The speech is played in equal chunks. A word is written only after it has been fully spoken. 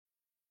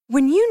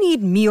When you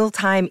need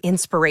mealtime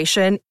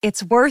inspiration,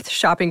 it's worth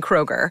shopping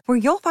Kroger, where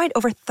you'll find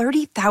over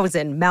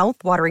 30,000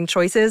 mouth-watering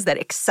choices that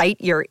excite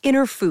your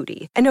inner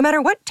foodie. And no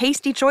matter what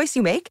tasty choice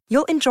you make,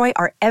 you'll enjoy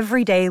our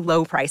everyday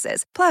low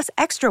prices, plus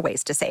extra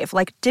ways to save,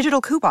 like digital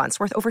coupons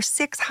worth over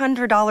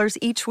 $600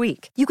 each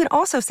week. You can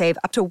also save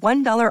up to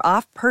 $1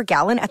 off per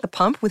gallon at the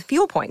pump with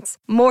fuel points.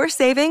 More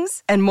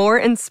savings and more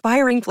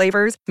inspiring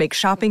flavors make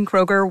shopping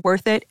Kroger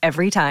worth it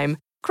every time.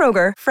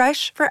 Kroger,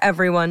 fresh for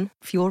everyone.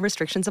 Fuel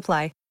restrictions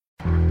apply.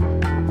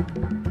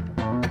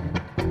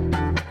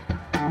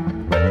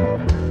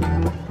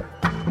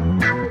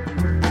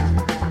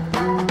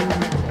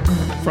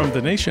 From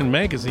The Nation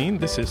magazine,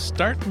 this is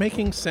Start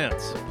Making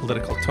Sense,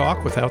 political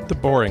talk without the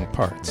boring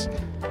parts.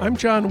 I'm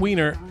John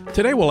Wiener.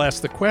 Today we'll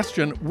ask the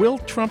question, will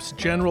Trump's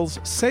generals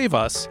save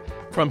us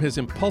from his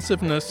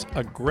impulsiveness,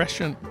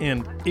 aggression,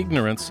 and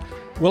ignorance?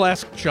 We'll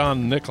ask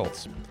John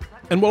Nichols.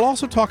 And we'll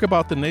also talk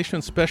about the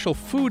nation's special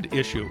food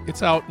issue.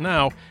 It's out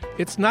now.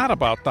 It's not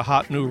about the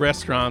hot new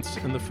restaurants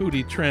and the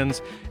foodie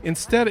trends.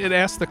 Instead, it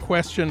asks the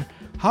question,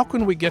 how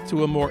can we get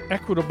to a more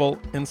equitable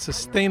and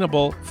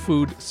sustainable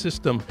food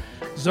system?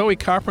 Zoe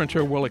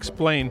Carpenter will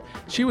explain.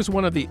 She was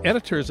one of the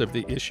editors of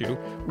the issue.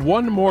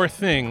 One more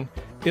thing,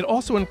 it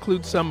also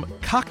includes some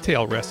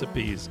cocktail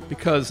recipes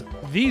because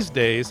these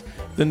days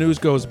the news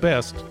goes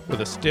best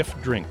with a stiff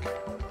drink.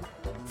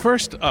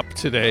 First up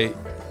today,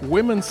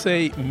 women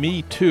say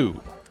Me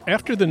Too.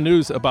 After the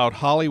news about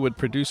Hollywood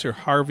producer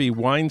Harvey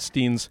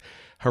Weinstein's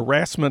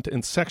harassment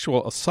and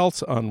sexual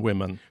assaults on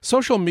women,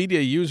 social media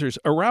users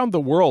around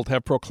the world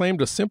have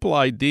proclaimed a simple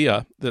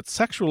idea that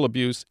sexual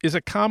abuse is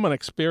a common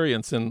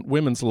experience in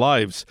women's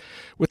lives.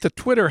 With the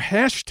Twitter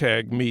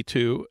hashtag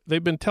 #MeToo,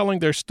 they've been telling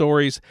their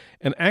stories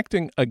and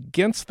acting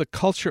against the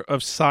culture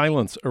of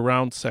silence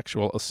around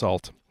sexual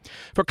assault.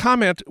 For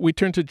comment, we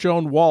turn to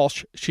Joan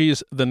Walsh.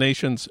 She's the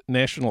nation's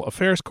national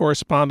affairs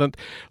correspondent.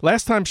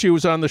 Last time she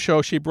was on the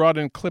show, she brought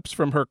in clips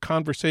from her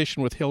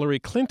conversation with Hillary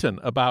Clinton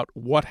about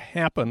what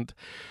happened.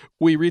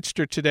 We reached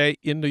her today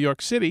in New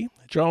York City.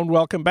 Joan,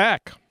 welcome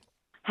back.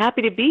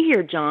 Happy to be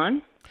here,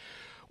 John.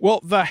 Well,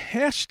 the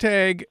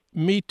hashtag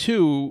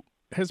 #MeToo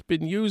has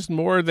been used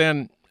more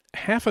than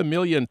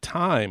 500,000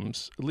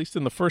 times, at least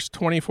in the first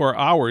 24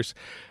 hours.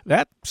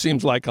 That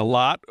seems like a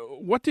lot.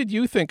 What did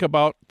you think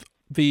about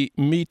the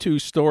Me Too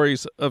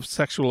stories of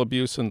sexual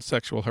abuse and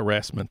sexual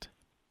harassment?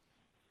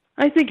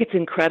 I think it's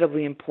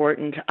incredibly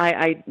important.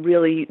 I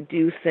really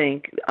do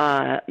think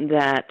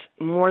that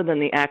more than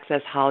the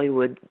Access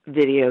Hollywood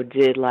video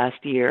did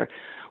last year,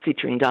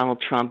 featuring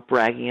Donald Trump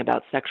bragging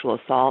about sexual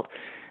assault,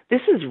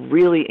 this is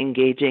really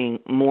engaging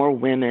more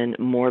women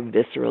more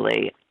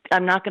viscerally.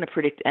 I'm not going to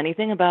predict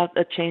anything about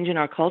a change in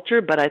our culture,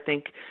 but I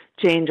think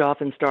change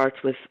often starts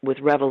with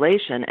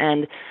revelation.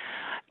 And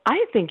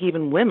I think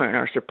even women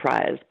are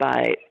surprised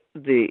by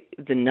the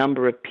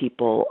number of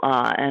people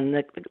and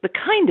the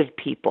kind of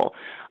people.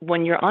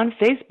 When you're on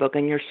Facebook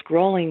and you're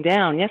scrolling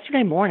down,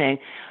 yesterday morning,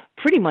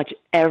 pretty much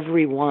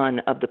every one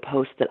of the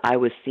posts that I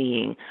was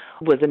seeing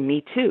was a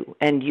Me Too.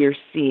 And you're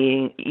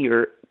seeing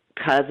your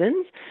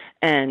cousins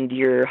and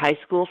your high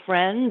school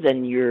friends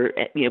and your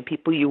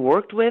people you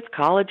worked with,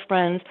 college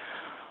friends,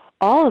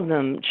 all of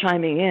them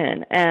chiming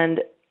in. And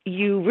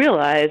you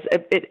realize,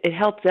 it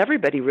helps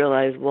everybody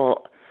realize,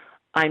 well,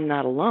 I'm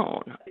not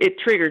alone. It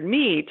triggered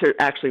me to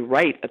actually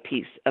write a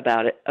piece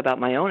about it, about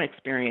my own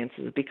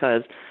experiences,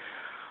 because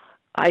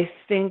I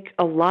think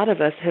a lot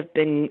of us have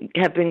been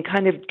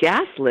kind of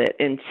gaslit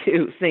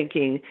into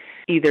thinking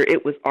either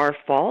it was our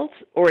fault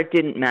or it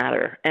didn't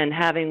matter. And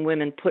having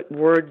women put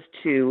words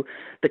to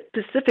the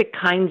specific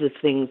kinds of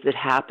things that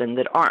happen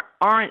that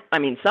aren't. I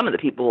mean, some of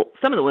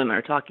the women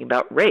are talking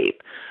about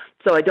rape,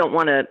 so I don't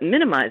want to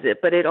minimize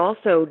it, but it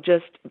also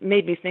just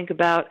made me think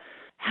about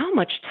how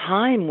much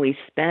time we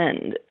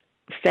spend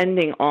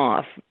fending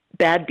off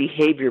bad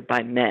behavior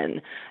by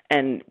men,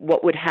 and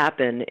what would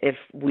happen if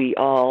we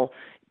all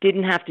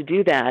didn't have to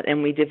do that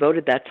and we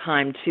devoted that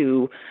time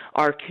to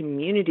our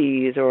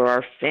communities or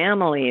our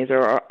families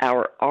or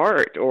our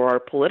art or our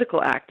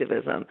political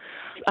activism.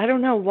 I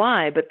don't know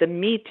why, but the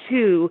Me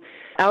Too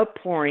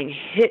outpouring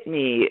hit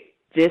me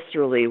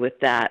viscerally with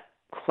that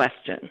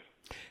question.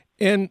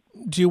 And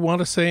do you want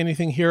to say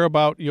anything here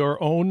about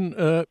your own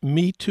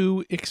Me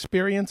Too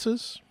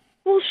experiences?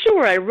 Well,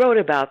 sure. I wrote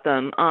about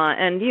them,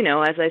 and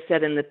as I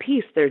said in the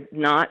piece, they're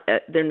not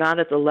at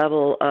the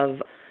level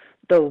of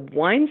the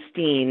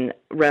Weinstein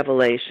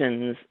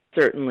revelations,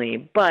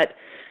 certainly, but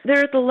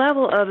they're at the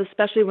level of,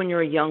 especially when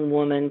you're a young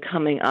woman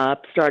coming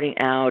up, starting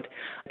out,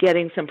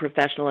 getting some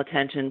professional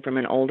attention from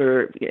an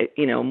older,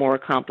 more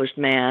accomplished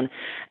man,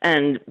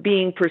 and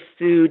being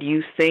pursued,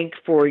 you think,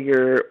 for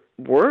your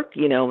work,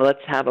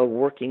 let's have a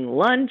working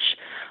lunch,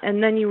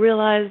 and then you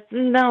realize,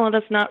 no,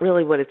 that's not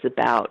really what it's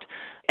about.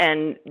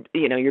 And,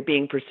 you're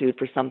being pursued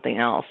for something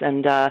else.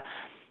 And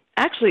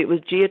actually, it was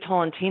Gia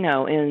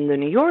Tolentino in The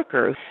New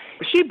Yorker.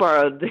 She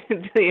borrowed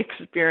the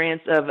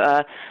experience of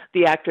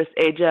the actress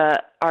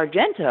Asia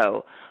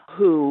Argento,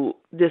 who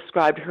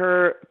described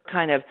her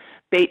kind of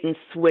bait and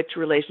switch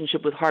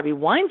relationship with Harvey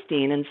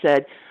Weinstein and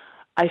said,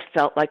 I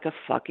felt like a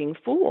fucking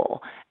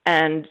fool.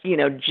 And,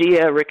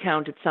 Gia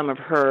recounted some of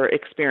her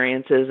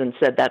experiences and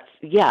said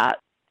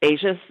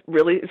Asia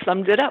really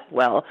summed it up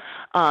well.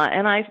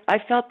 And I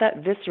felt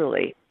that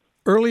viscerally.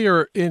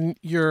 Earlier in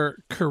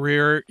your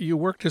career, you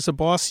worked as a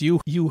boss.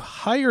 You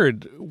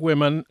hired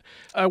women.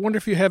 I wonder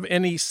if you have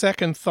any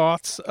second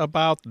thoughts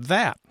about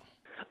that.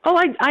 Oh,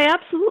 I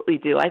absolutely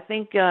do. I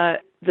think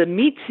the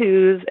Me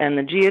Too's and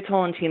the Gia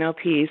Tolentino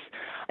piece,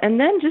 and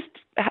then just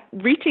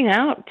reaching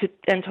out to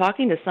and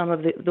talking to some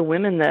of the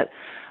women that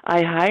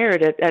I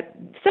hired at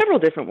several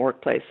different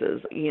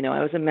workplaces.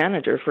 I was a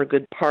manager for a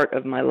good part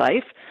of my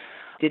life.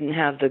 Didn't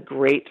have the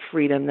great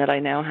freedom that I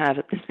now have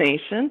at The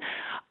Nation,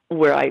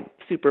 where I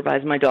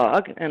supervise my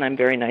dog, and I'm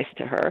very nice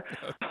to her.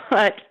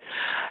 But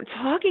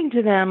talking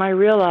to them, I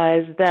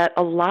realized that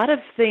a lot of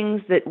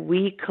things that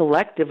we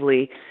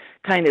collectively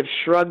kind of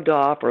shrugged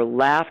off or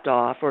laughed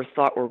off or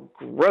thought were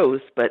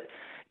gross, but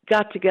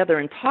got together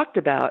and talked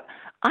about,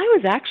 I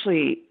was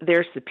actually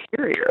their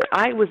superior.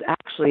 I was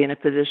actually in a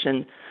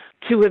position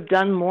to have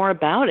done more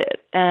about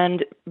it.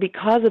 And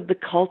because of the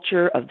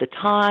culture of the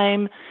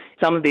time,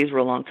 some of these were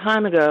a long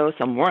time ago,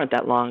 some weren't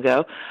that long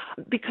ago,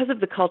 because of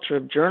the culture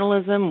of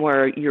journalism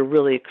where you're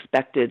really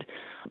expected,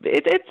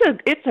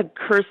 it's a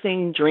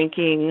cursing,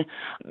 drinking,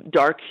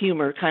 dark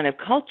humor kind of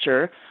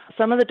culture.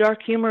 Some of the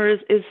dark humor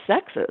is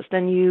sexist,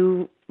 and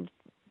you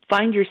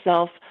find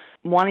yourself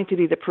wanting to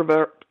be the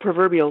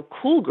proverbial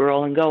cool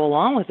girl and go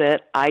along with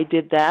it. I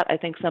did that. I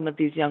think some of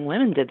these young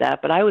women did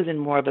that, but I was in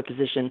more of a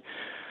position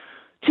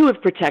to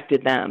have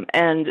protected them,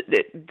 and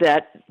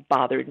that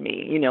bothered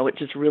me. It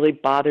just really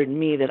bothered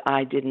me that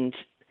I didn't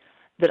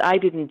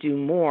do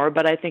more,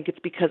 but I think it's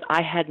because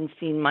I hadn't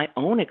seen my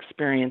own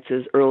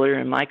experiences earlier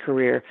in my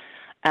career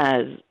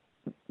as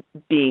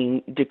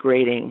being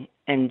degrading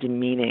and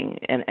demeaning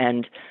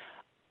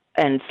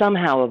and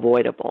somehow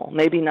avoidable.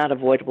 Maybe not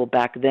avoidable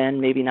back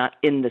then, maybe not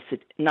in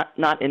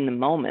the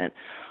moment,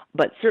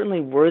 but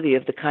certainly worthy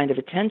of the kind of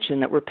attention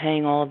that we're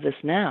paying all of this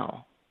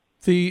now.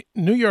 The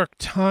New York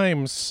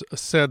Times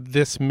said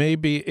this may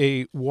be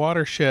a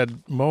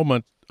watershed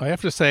moment. I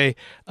have to say,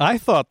 I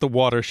thought the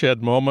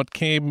watershed moment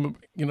came,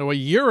 a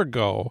year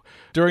ago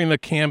during the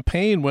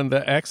campaign when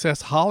the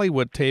Access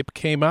Hollywood tape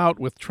came out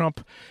with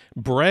Trump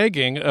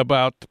bragging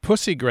about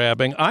pussy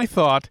grabbing. I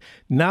thought,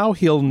 now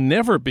he'll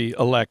never be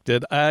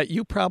elected.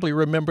 You probably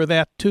remember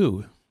that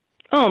too.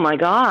 Oh, my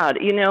God.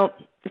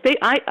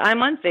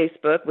 I'm on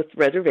Facebook with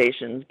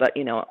reservations, but,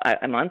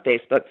 I'm on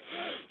Facebook.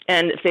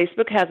 And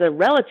Facebook has a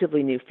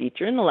relatively new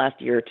feature in the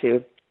last year or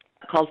two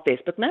called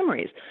Facebook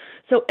Memories.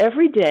 So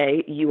every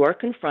day you are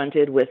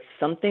confronted with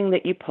something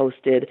that you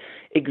posted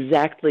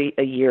exactly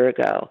a year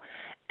ago.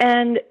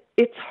 And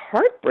it's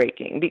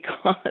heartbreaking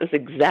because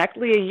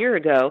exactly a year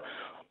ago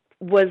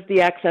was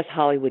the Access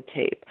Hollywood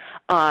tape,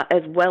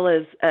 as well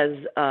as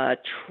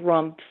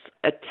Trump's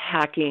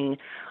attacking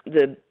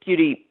the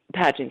beauty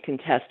pageant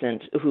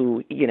contestant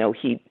who,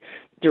 he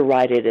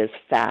derided as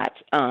fat,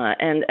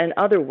 and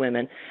other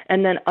women,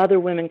 and then other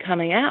women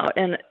coming out.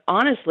 And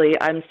honestly,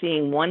 I'm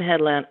seeing one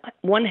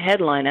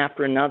headline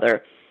after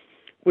another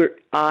where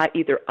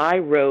either I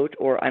wrote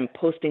or I'm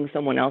posting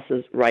someone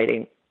else's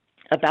writing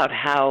about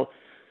how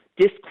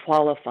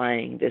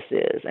disqualifying this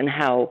is and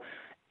how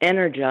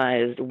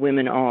energized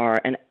women are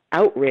and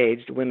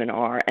outraged women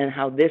are, and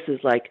how this is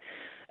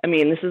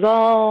this is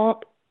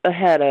all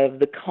ahead of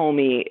the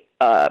Comey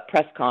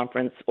press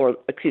conference,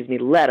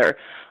 letter,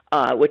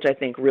 which I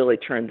think really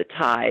turned the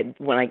tide.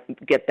 When I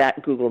get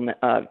that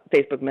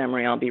Facebook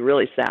memory, I'll be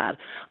really sad.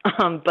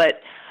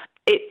 But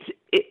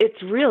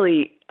it's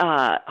really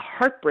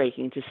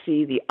heartbreaking to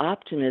see the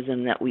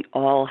optimism that we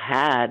all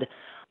had,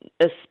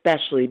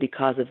 especially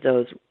because of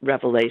those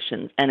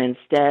revelations. And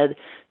instead,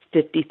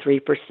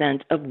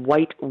 53% of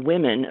white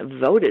women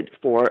voted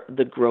for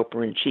the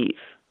groper-in-chief.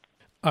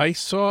 I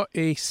saw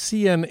a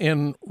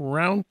CNN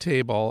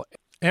roundtable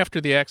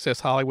after the Access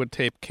Hollywood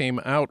tape came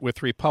out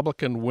with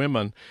Republican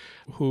women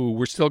who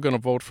were still going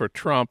to vote for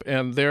Trump,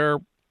 and their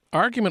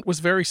argument was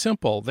very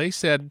simple. They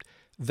said,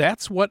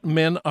 that's what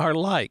men are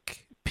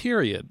like,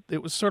 period.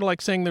 It was sort of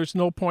like saying there's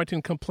no point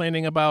in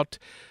complaining about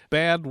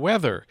bad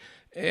weather.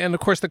 And, of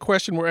course, the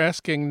question we're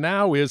asking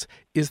now is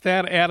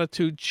that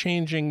attitude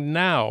changing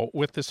now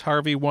with this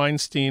Harvey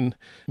Weinstein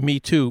Me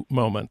Too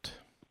moment?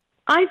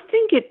 I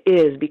think it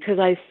is, because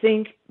I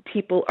think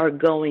people are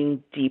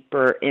going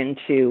deeper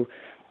into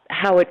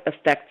how it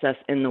affects us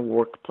in the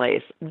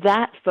workplace.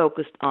 That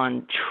focused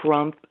on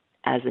Trump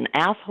as an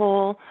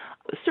asshole,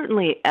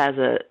 certainly as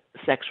a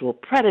sexual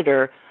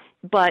predator,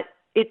 but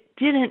it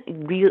didn't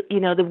really,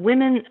 the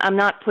women,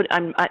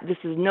 this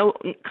is no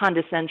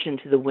condescension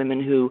to the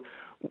women who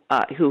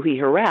he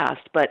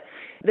harassed, but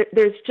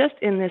there's just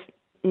in this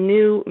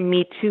new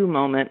Me Too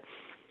moment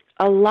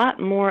a lot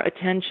more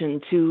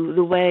attention to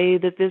the way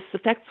that this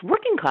affects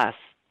working class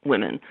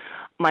women.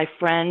 My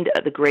friend,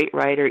 the great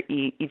writer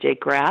E.J.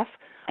 Graff,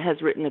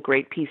 has written a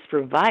great piece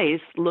for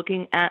Vice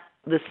looking at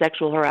the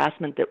sexual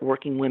harassment that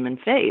working women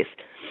face.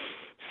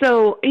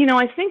 So,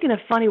 I think in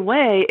a funny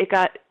way,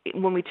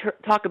 when we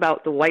talk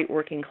about the white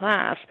working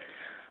class,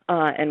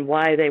 and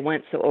why they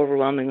went so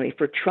overwhelmingly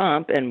for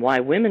Trump and why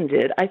women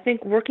did, I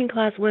think working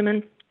class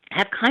women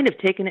have kind of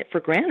taken it for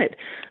granted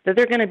that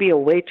they're going to be a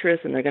waitress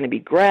and they're going to be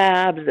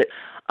grabbed, that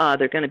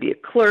they're going to be a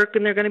clerk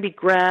and they're going to be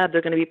grabbed,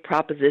 they're going to be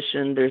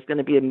propositioned, there's going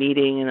to be a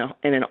meeting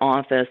in an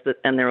office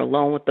and they're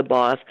alone with the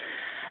boss.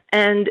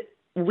 And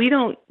we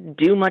don't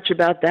do much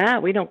about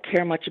that. We don't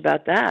care much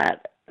about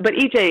that. But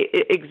EJ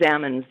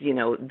examines,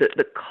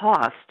 the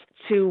cost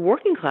to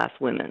working class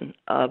women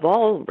of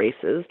all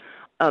races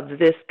of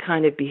this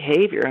kind of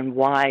behavior and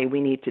why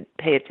we need to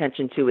pay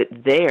attention to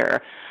it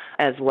there,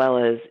 as well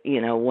as,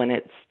 when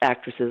it's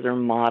actresses or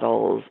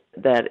models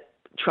that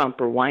Trump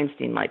or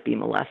Weinstein might be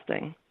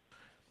molesting.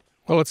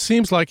 Well, it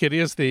seems like it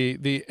is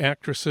the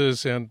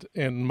actresses and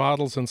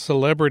models and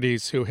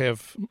celebrities who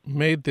have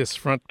made this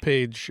front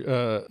page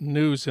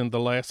news in the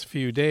last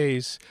few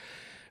days.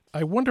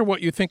 I wonder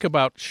what you think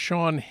about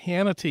Sean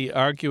Hannity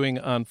arguing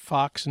on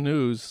Fox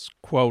News,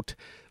 quote,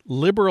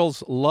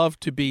 "Liberals love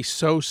to be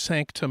so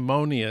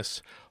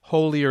sanctimonious,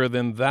 holier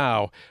than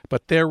thou,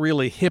 but they're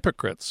really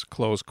hypocrites,"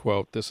 close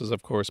quote. This is,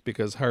 of course,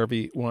 because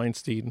Harvey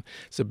Weinstein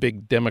is a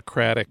big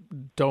Democratic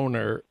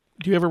donor.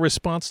 Do you have a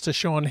response to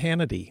Sean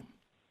Hannity?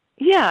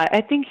 Yeah,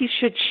 I think he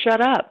should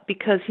shut up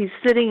because he's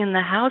sitting in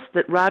the house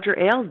that Roger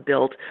Ailes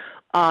built,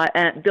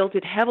 and built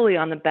it heavily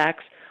on the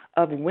backs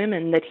of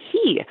women that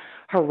he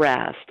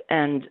harassed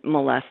and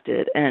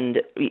molested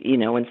and,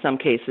 in some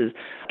cases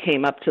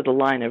came up to the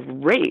line of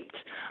raped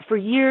for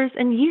years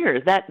and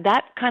years.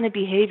 That kind of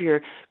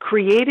behavior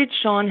created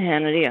Sean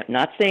Hannity. I'm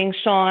not saying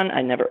Sean,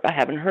 I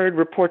haven't heard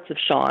reports of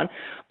Sean,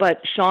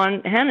 but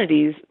Sean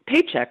Hannity's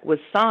paycheck was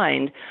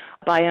signed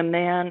by a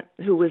man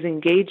who was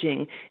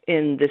engaging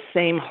in the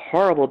same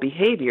horrible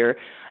behavior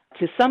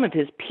to some of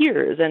his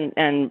peers, and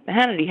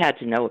Hannity had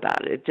to know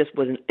about it.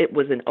 It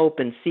was an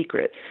open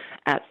secret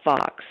at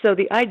Fox. So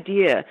the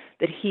idea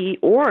that he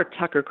or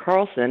Tucker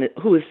Carlson,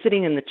 who is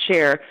sitting in the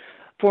chair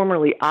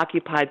formerly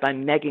occupied by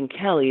Megyn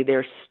Kelly,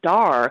 their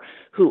star,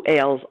 who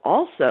Ailes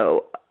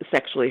also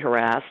sexually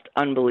harassed,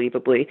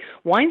 unbelievably.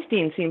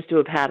 Weinstein seems to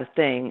have had a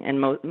thing,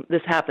 and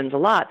this happens a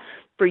lot,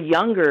 for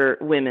younger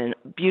women,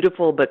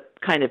 beautiful but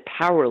kind of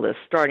powerless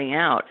starting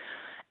out.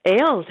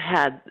 Ailes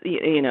had,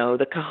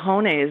 the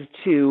cojones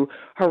to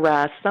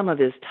harass some of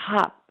his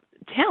top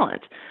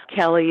talent,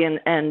 Kelly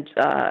and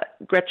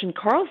Gretchen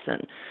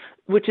Carlson,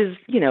 which is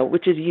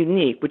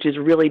unique, which is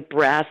really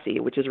brassy,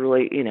 which is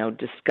really,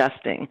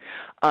 disgusting.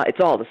 It's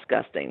all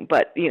disgusting.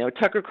 But,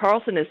 Tucker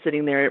Carlson is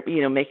sitting there,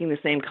 making the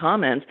same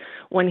comments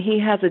when he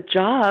has a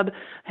job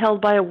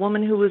held by a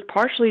woman who was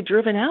partially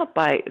driven out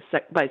by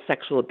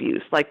sexual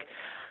abuse. Like,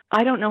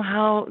 I don't know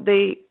how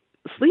they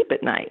sleep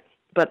at night,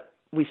 but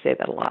we say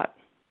that a lot.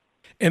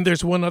 And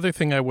there's one other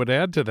thing I would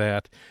add to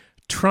that.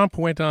 Trump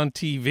went on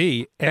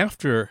TV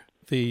after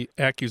the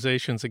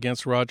accusations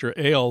against Roger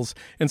Ailes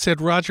and said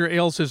Roger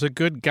Ailes is a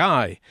good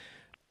guy.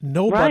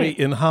 Nobody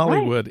in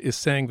Hollywood is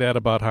saying that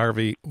about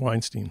Harvey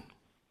Weinstein.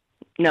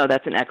 No,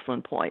 that's an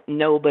excellent point.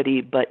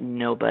 Nobody but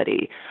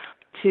nobody.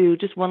 To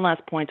just one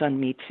last point on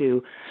Me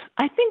Too,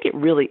 I think it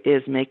really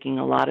is making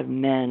a lot of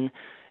men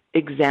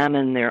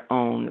examine their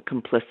own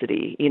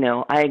complicity.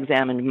 I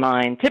examined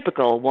mine.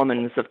 Typical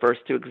woman is the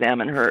first to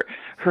examine her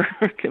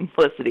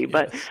complicity. Yes.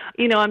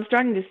 But, I'm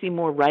starting to see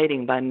more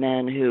writing by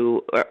men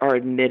who are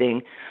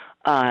admitting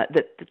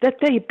that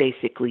they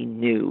basically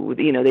knew.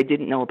 They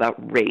didn't know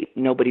about rape.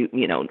 Nobody,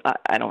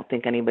 I don't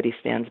think anybody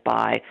stands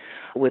by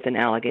with an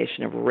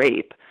allegation of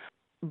rape.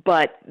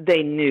 But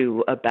they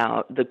knew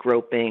about the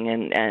groping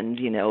and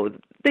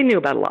they knew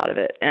about a lot of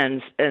it.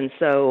 And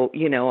so,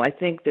 I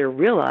think they're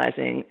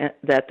realizing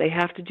that they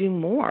have to do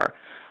more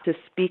to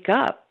speak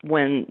up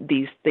when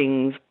these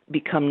things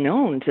become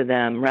known to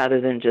them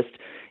rather than just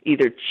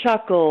either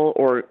chuckle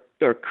or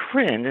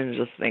cringe and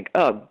just think,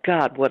 oh,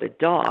 God, what a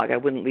dog. I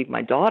wouldn't leave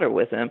my daughter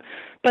with him.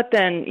 But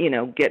then,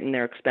 get in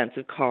their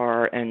expensive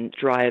car and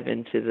drive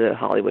into the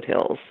Hollywood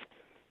Hills.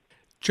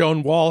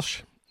 Joan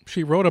Walsh,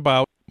 she wrote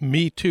about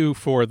Me Too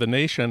for The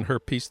Nation. Her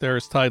piece there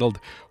is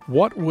titled,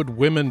 "What Would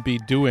Women Be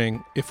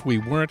Doing If We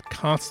Weren't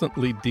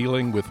Constantly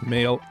Dealing with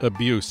Male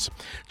Abuse?"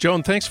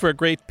 Joan, thanks for a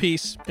great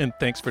piece, and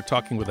thanks for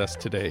talking with us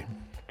today.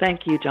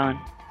 Thank you, John.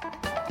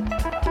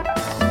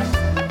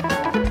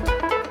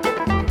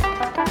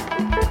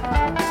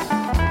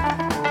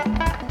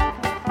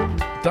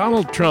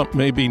 Donald Trump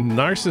may be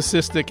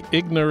narcissistic,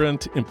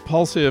 ignorant,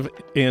 impulsive,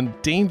 and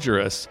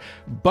dangerous,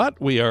 but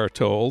we are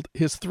told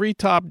his three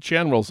top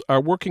generals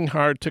are working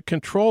hard to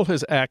control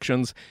his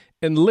actions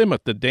and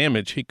limit the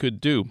damage he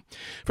could do.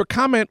 For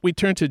comment, we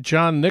turn to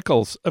John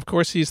Nichols. Of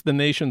course, he's the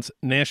nation's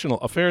national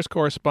affairs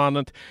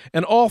correspondent,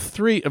 and all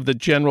three of the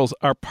generals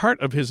are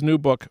part of his new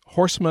book,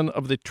 Horsemen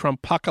of the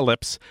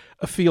Trumpocalypse,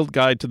 a field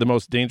guide to the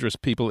most dangerous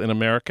people in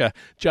America.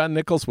 John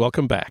Nichols,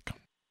 welcome back.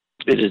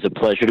 It is a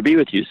pleasure to be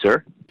with you,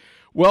 sir.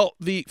 Well,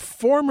 the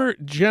former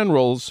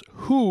generals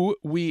who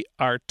we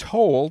are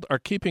told are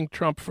keeping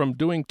Trump from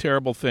doing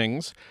terrible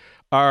things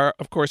are,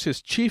 of course,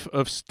 his chief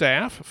of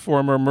staff,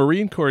 former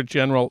Marine Corps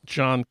General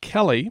John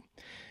Kelly,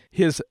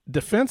 his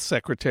defense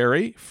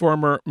secretary,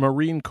 former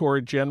Marine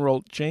Corps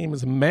General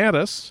James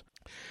Mattis,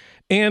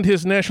 and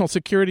his national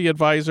security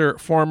advisor,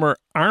 former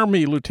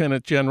Army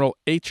Lieutenant General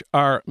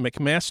H.R.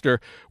 McMaster.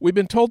 We've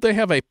been told they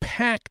have a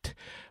pact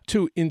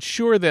to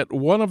ensure that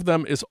one of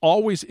them is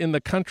always in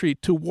the country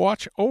to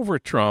watch over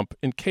Trump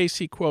in case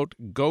he, quote,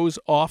 goes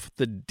off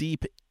the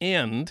deep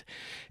end.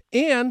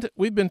 And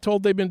we've been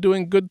told they've been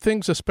doing good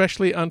things,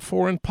 especially on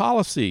foreign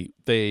policy.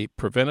 They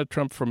prevented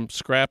Trump from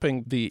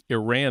scrapping the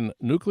Iran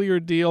nuclear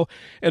deal.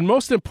 And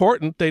most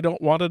important, they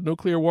don't want a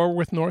nuclear war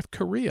with North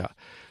Korea.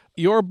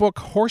 Your book,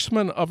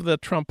 Horsemen of the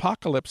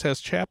Trumpocalypse, has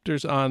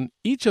chapters on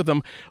each of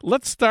them.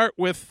 Let's start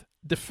with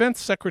Defense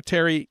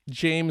Secretary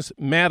James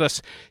Mattis.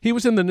 He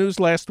was in the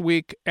news last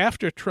week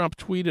after Trump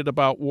tweeted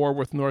about war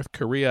with North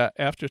Korea,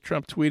 after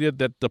Trump tweeted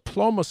that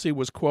diplomacy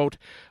was, quote,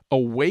 a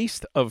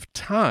waste of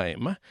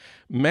time.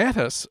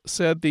 Mattis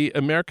said the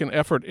American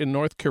effort in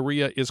North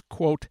Korea is,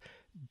 quote,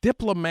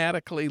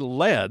 diplomatically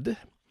led.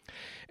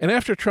 And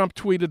after Trump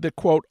tweeted that,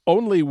 quote,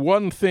 only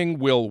one thing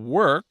will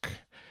work,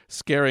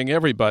 scaring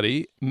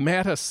everybody,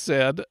 Mattis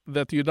said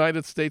that the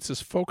United States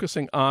is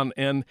focusing on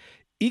an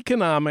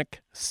economic,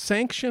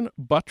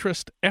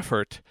 sanction-buttressed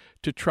effort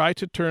to try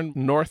to turn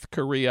North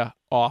Korea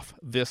off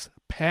this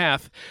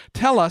path.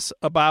 Tell us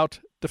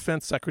about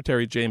Defense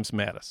Secretary James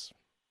Mattis.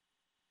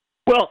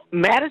 Well,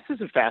 Mattis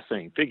is a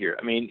fascinating figure.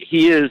 I mean,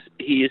 he is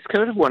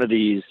kind of one of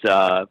these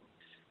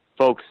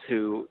folks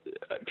who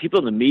people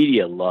in the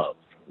media love.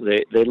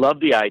 They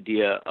love the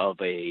idea of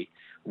a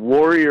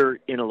warrior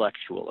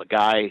intellectual, a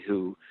guy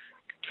who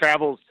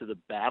travels to the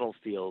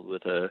battlefield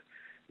with a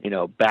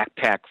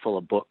backpack full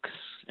of books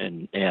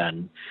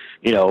and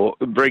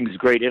brings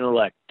great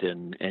intellect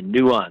and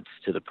nuance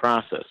to the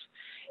process.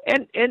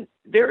 And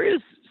there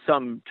is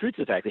some truth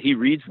to the fact that he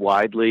reads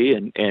widely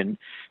and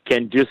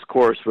can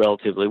discourse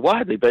relatively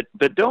widely, but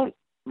don't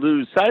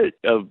lose sight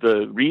of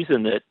the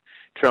reason that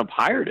Trump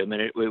hired him,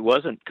 and it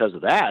wasn't because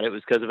of that. It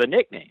was because of a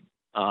nickname,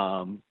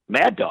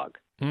 Mad Dog.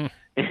 And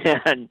he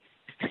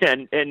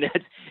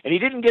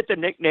didn't get the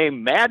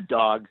nickname Mad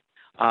Dog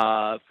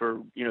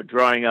for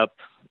drawing up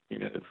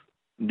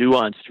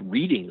nuanced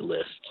reading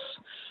lists.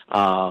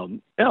 No,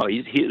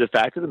 the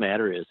fact of the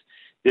matter is,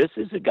 this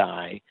is a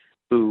guy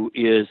who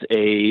is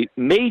a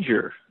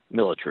major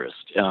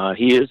militarist.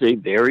 He is a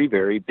very,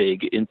 very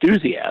big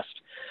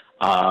enthusiast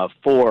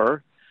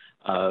for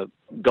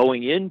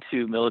going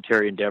into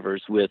military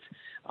endeavors with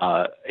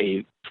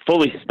a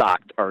fully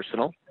stocked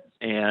arsenal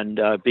and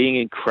being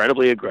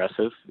incredibly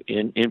aggressive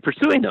in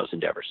pursuing those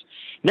endeavors.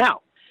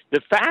 Now, the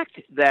fact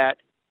that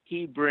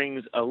he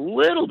brings a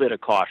little bit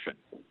of caution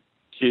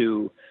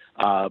to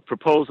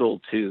proposal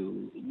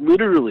to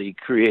literally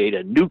create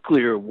a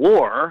nuclear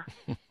war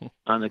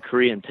on the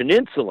Korean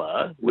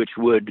Peninsula, which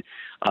would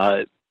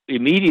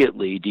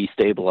immediately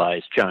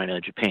destabilize China,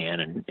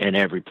 Japan, and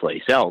every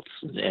place else,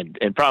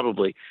 and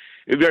probably,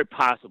 very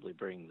possibly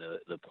bring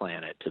the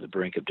planet to the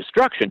brink of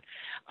destruction.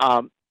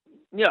 I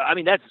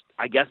mean,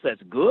 I guess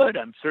that's good.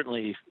 I'm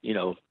certainly,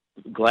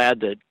 glad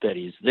that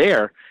he's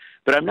there,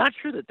 but I'm not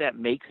sure that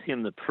makes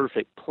him the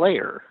perfect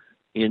player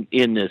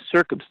in this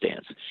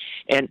circumstance.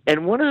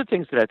 And one of the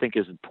things that I think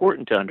is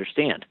important to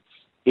understand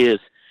is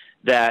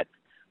that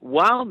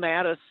while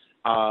Mattis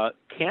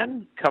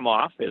can come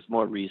off as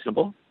more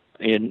reasonable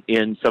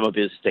in some of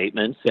his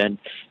statements and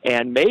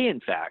may,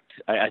 in fact,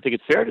 I think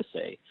it's fair to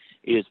say,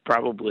 is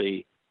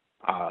probably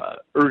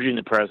urging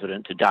the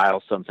president to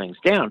dial some things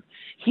down,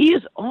 he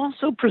is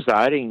also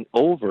presiding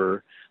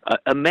over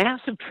a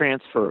massive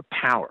transfer of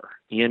power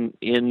in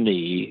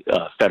the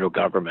federal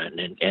government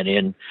and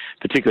in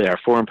particularly our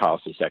foreign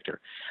policy sector.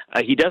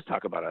 He does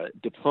talk about a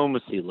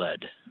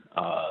diplomacy-led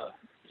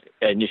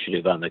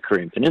initiative on the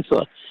Korean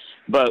Peninsula,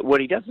 but what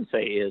he doesn't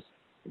say is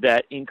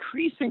that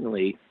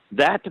increasingly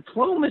that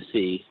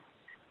diplomacy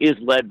is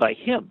led by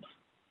him,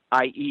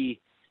 i.e.,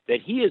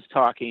 that he is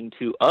talking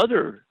to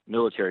other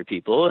military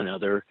people and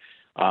other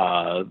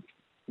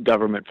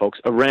government folks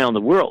around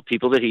the world,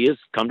 people that he has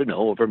come to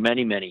know over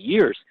many, many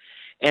years,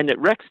 and that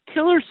Rex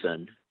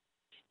Tillerson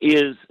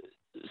is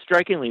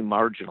strikingly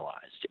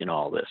marginalized in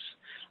all this.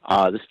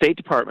 The State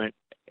Department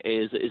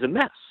is a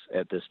mess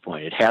at this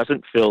point. It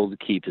hasn't filled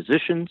key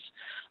positions.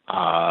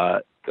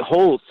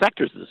 Whole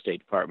sectors of the State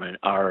Department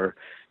are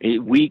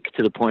weak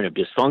to the point of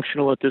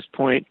dysfunctional at this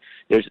point.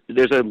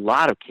 There's a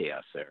lot of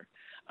chaos there.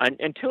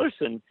 And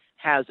Tillerson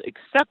has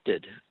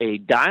accepted a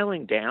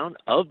dialing down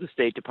of the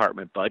State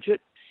Department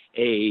budget,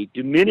 a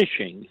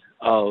diminishing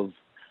of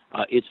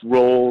its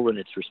role and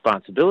its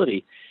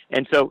responsibility.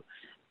 And so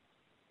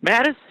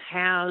Mattis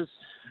has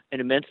an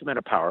immense amount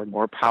of power,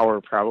 more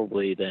power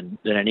probably than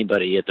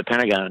anybody at the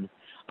Pentagon,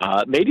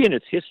 maybe in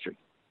its history.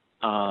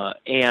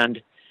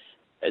 And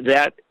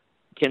that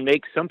can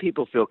make some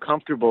people feel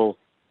comfortable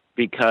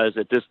because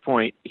at this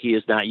point he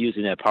is not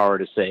using that power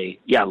to say,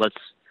 yeah, let's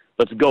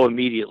go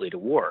immediately to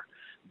war.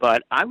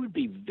 But I would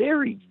be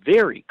very,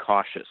 very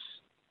cautious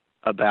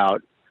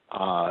about,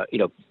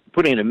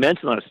 putting an immense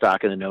amount of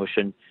stock in the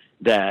notion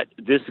that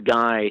this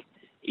guy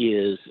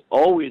is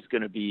always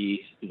going to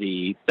be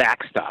the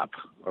backstop,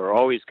 or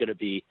always going to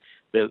be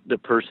the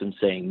person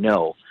saying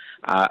no.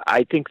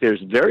 I think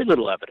there's very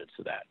little evidence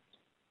of that.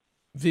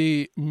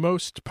 The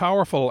most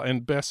powerful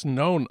and best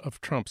known of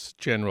Trump's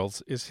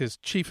generals is his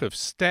chief of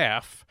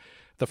staff,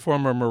 the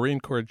former Marine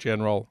Corps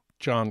General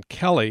John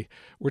Kelly.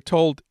 We're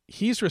told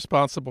he's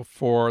responsible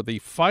for the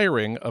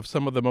firing of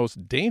some of the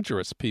most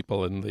dangerous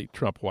people in the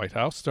Trump White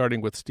House,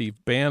 starting with Steve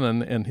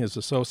Bannon and his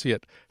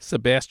associate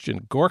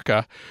Sebastian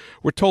Gorka.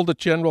 We're told that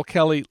General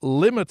Kelly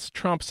limits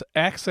Trump's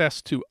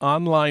access to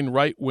online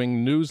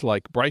right-wing news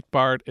like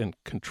Breitbart and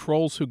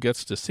controls who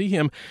gets to see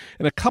him.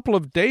 And a couple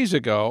of days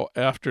ago,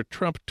 after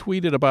Trump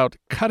tweeted about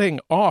cutting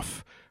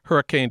off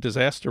hurricane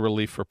disaster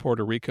relief for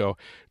Puerto Rico,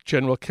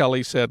 General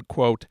Kelly said,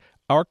 quote,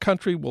 "Our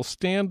country will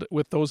stand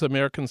with those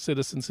American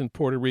citizens in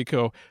Puerto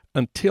Rico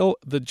until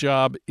the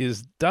job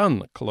is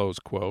done," close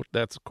quote.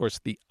 That's, of course,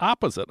 the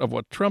opposite of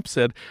what Trump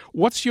said.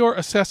 What's your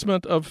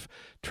assessment of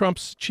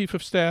Trump's chief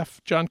of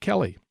staff, John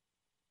Kelly?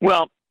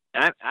 Well,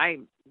 I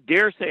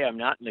dare say I'm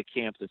not in the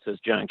camp that says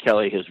John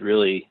Kelly has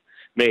really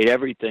made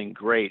everything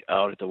great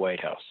out at the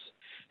White House.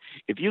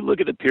 If you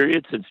look at the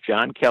period since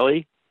John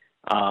Kelly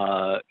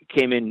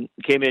came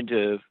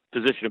into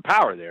position of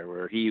power there,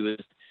 where he was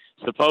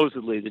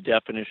supposedly the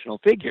definitional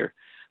figure,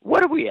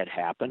 what have we had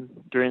happen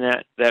during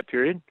that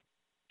period?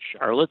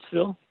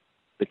 Charlottesville,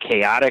 the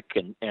chaotic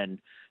and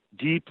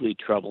deeply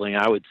troubling,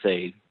 I would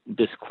say,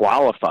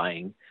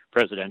 disqualifying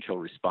presidential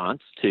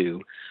response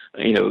to,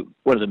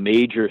 one of the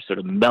major sort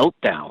of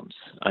meltdowns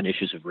on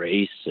issues of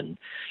race and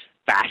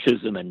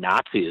fascism and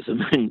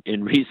Nazism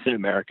in recent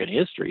American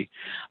history.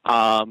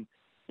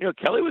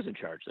 Kelly was in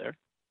charge there,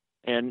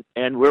 and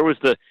where was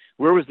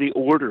the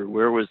order?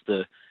 Where was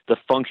the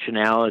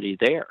functionality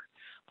there?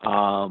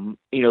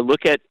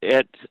 Look at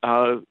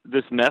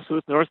this mess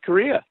with North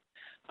Korea.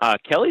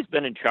 Kelly's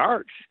been in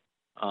charge.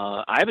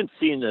 I haven't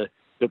seen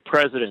the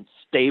president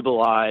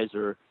stabilize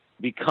or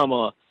become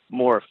a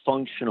more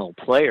functional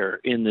player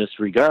in this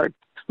regard.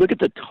 Look at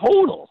the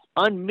total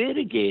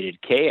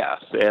unmitigated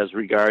chaos as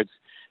regards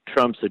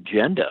Trump's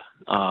agenda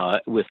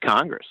with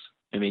Congress.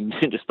 I mean,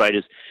 despite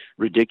his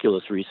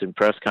ridiculous recent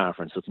press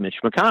conference with Mitch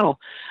McConnell,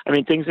 I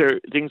mean, things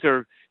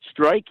are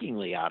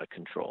strikingly out of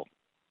control.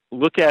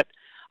 Look at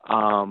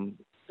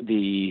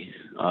the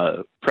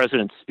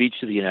president's speech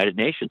to the United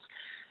Nations.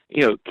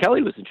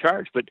 Kelly was in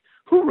charge, but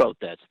who wrote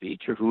that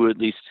speech, or who at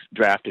least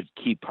drafted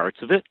key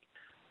parts of it?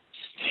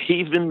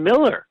 Stephen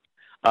Miller,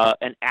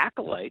 an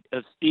acolyte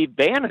of Steve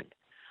Bannon.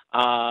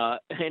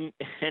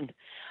 And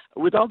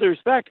with all due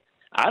respect,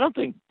 I don't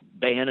think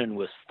Bannon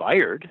was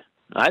fired.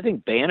 I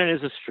think Bannon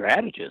is a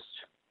strategist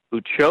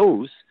who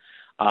chose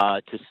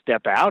to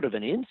step out of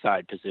an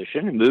inside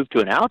position and move to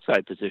an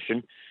outside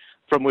position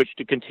from which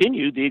to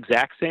continue the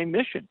exact same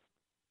mission.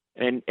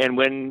 And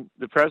when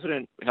the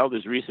president held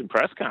his recent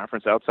press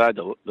conference outside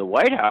the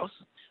White House,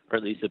 or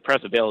at least the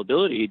press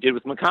availability he did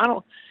with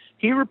McConnell,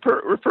 he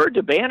referred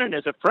to Bannon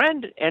as a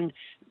friend and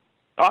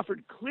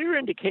offered clear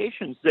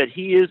indications that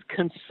he is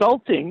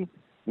consulting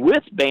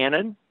with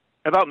Bannon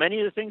about many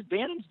of the things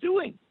Bannon's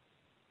doing.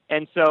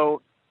 And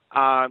so,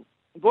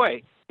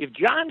 if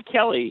John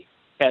Kelly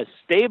has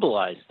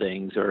stabilized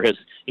things, or has,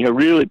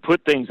 really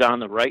put things on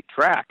the right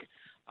track,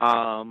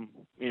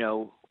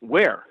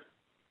 where?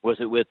 Was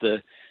it with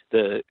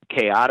the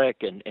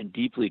chaotic and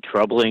deeply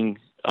troubling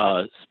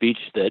speech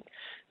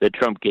that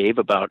Trump gave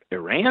about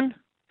Iran?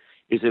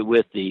 Is it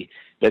with the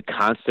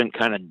constant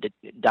kind of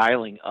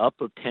dialing up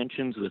of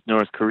tensions with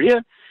North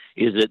Korea?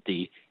 Is it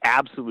the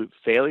absolute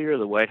failure of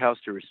the White House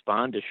to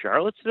respond to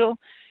Charlottesville?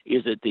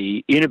 Is it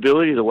the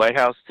inability of the White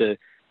House to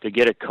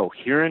get a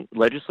coherent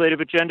legislative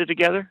agenda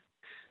together?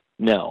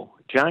 No.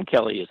 John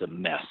Kelly is a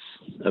mess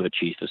of a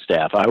chief of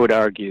staff. I would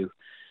argue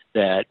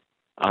that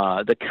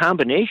the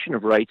combination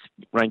of Reince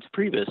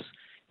Priebus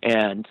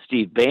and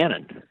Steve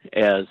Bannon,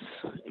 as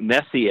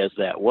messy as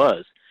that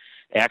was,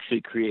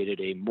 actually created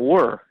a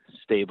more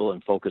stable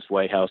and focused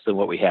White House than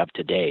what we have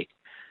today.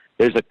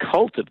 There's a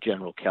cult of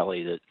General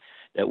Kelly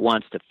that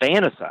wants to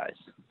fantasize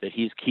that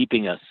he's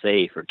keeping us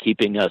safe, or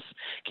keeping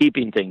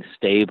things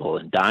stable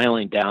and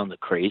dialing down the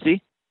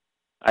crazy.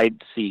 I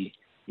see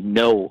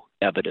no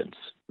evidence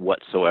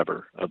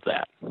whatsoever of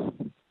that.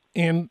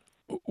 And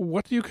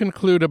what do you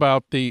conclude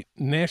about the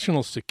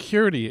National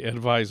Security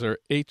Advisor,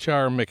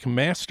 H.R.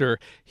 McMaster?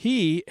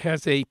 He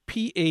has a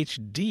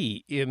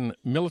Ph.D. in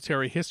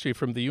military history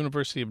from the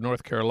University of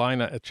North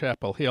Carolina at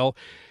Chapel Hill.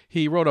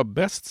 He wrote a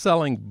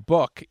best-selling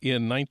book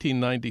in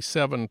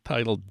 1997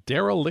 titled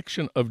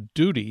Dereliction of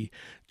Duty,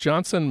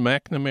 Johnson,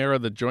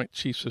 McNamara, the Joint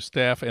Chiefs of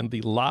Staff, and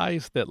the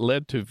Lies That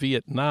Led to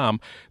Vietnam.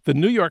 The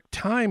New York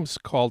Times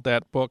called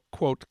that book,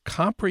 quote,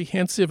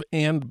 comprehensive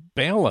and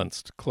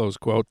balanced, close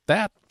quote.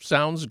 That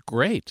sounds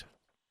great.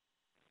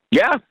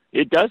 Yeah,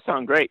 it does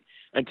sound great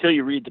until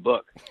you read the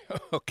book.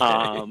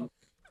 Okay.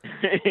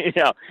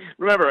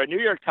 Remember, a New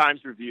York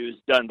Times review is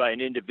done by an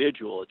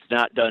individual. It's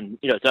not done,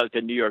 it's not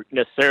the New York,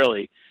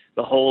 necessarily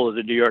the whole of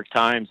the New York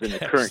Times in the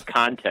current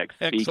context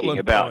speaking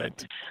about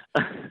point.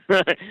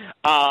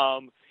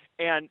 it.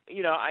 And,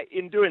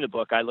 in doing the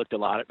book, I looked a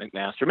lot at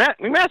McMaster.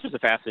 McMaster's a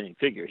fascinating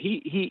figure.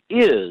 He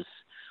is,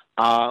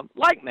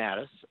 like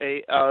Mattis,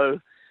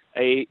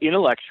 a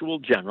intellectual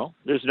general.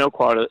 There's no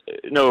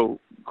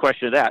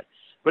question of that.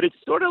 But it's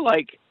sort of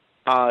like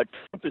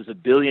Trump is a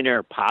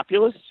billionaire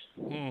populist.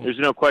 There's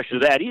no question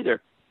of that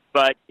either.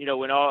 But,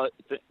 when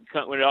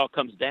it all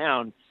comes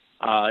down,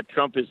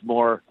 Trump is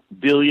more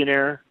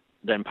billionaire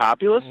than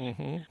populist.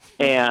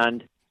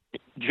 And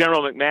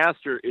General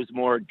McMaster is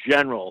more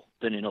general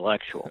than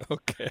intellectual.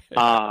 Okay.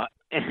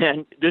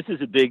 And this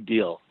is a big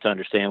deal to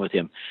understand with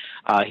him.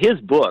 His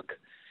book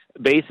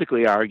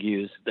basically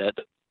argues that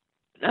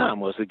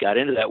once we got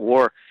into that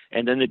war,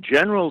 and then the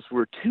generals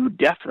were too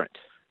deferent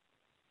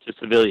to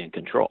civilian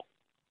control.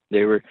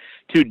 They were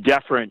too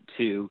deferent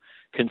to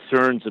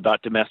concerns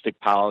about domestic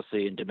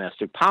policy and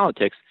domestic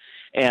politics,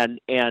 and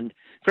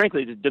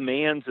frankly, the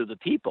demands of the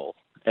people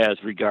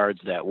as regards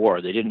that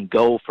war. They didn't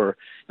go for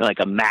like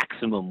a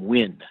maximum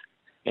win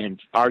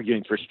and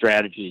arguing for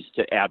strategies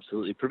to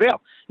absolutely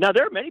prevail. Now,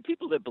 there are many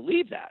people that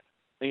believe that.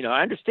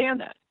 I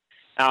understand that.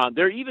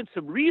 There are even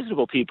some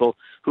reasonable people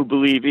who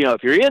believe,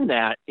 if you're in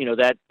that,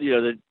 that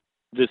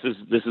this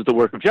is the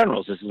work of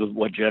generals. This is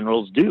what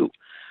generals do.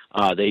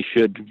 They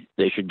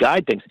should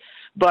guide things.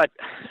 But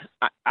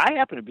I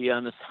happen to be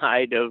on the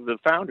side of the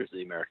founders of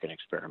the American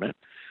experiment,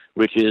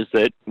 which is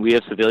that we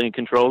have civilian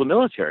control of the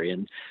military,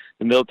 and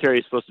the military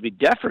is supposed to be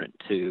deferent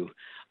to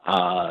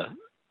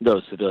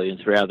those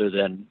civilians rather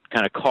than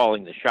kind of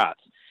calling the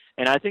shots.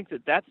 And I think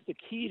that that's the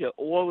key to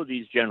all of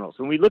these generals.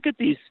 When we look at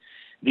these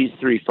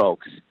three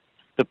folks,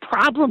 the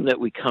problem that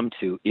we come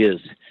to is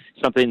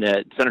something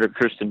that Senator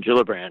Kirsten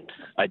Gillibrand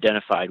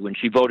identified when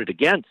she voted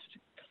against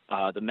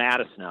the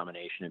Mattis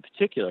nomination in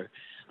particular,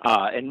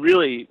 and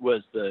really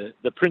was the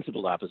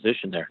principal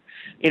opposition there.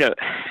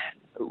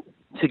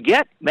 To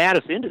get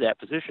Mattis into that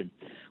position,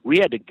 we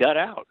had to gut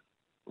out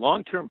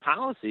long-term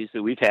policies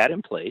that we've had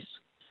in place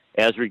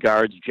as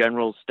regards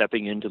generals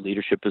stepping into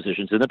leadership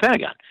positions in the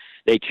Pentagon.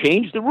 They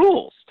changed the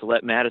rules to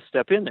let Mattis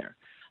step in there.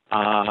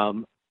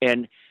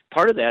 And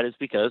part of that is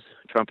because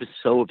Trump is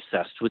so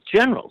obsessed with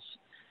generals.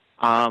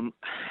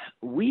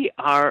 We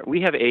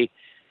have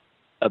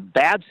a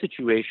bad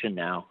situation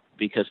now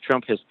because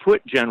Trump has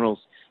put generals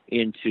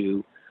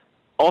into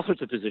all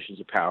sorts of positions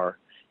of power.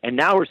 And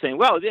now we're saying,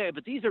 well, yeah,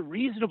 but these are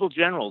reasonable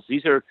generals.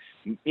 These are,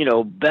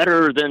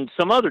 better than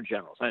some other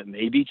generals. That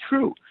may be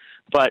true.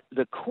 But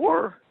the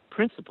core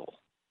principle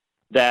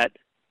that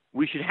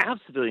we should have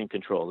civilian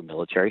control of the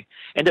military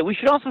and that we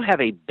should also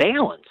have a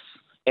balance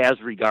as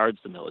regards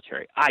the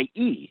military,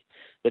 i.e.,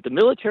 that the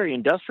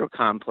military-industrial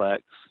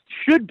complex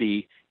should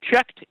be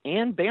checked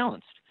and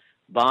balanced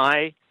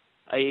by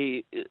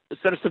a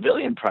set of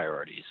civilian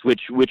priorities,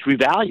 which we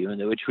value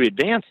and which we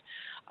advance,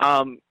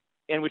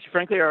 and which,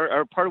 frankly,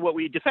 are part of what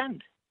we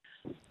defend.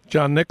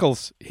 John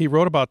Nichols, he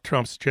wrote about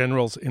Trump's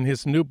generals in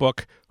his new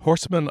book,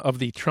 Horsemen of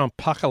the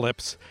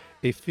Trumpocalypse,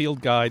 a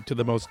field guide to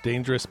the most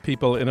dangerous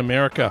people in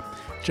America.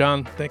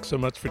 John, thanks so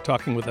much for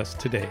talking with us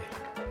today.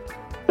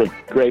 It's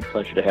a great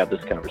pleasure to have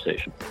this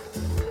conversation.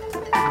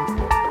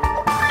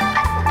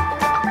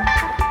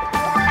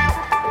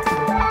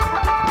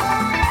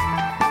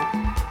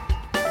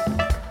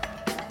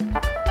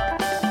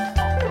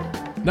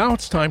 Now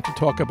it's time to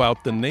talk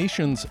about the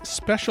nation's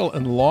special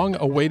and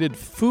long-awaited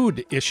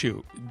food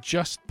issue,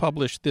 just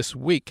published this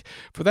week.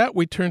 For that,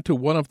 we turn to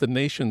one of the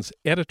nation's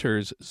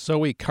editors,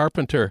 Zoe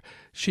Carpenter.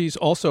 She's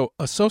also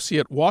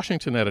associate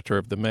Washington editor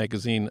of the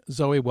magazine.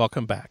 Zoe,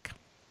 welcome back.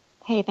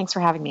 Hey, thanks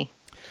for having me.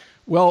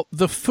 Well,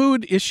 the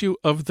food issue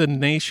of the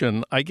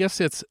nation, I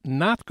guess it's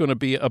not going to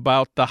be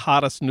about the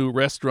hottest new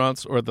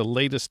restaurants or the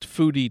latest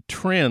foodie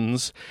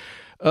trends.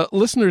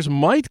 Listeners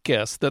might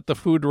guess that the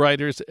food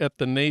writers at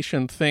The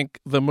Nation think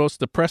the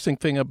most depressing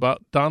thing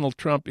about Donald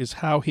Trump is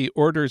how he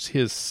orders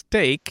his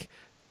steak.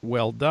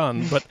 Well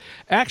done. But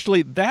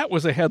actually, that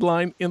was a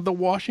headline in the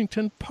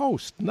Washington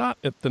Post, not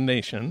at The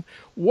Nation.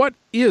 What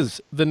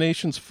is The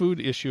Nation's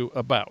food issue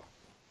about?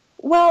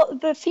 Well,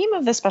 the theme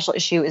of this special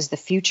issue is the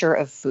future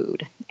of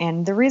food.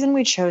 And the reason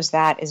we chose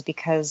that is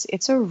because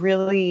it's a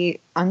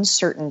really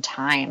uncertain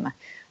time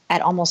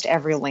at almost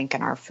every link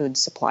in our food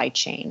supply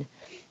chain.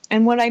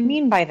 And what I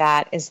mean by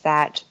that is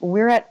that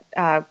we're at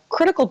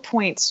critical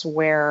points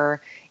where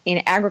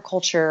in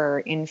agriculture,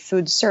 in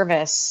food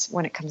service,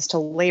 when it comes to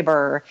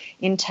labor,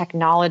 in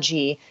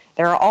technology,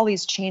 there are all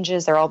these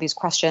changes, there are all these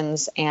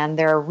questions, and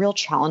there are real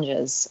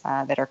challenges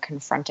that are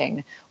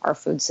confronting our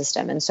food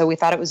system. And so we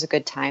thought it was a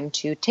good time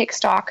to take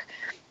stock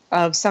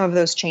of some of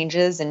those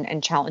changes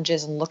and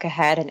challenges and look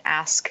ahead and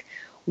ask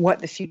what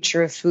the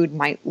future of food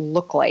might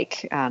look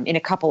like in a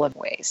couple of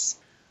ways.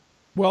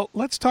 Well,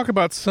 let's talk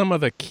about some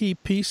of the key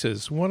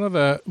pieces. One of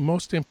the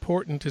most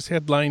important is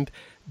headlined,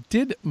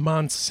 "Did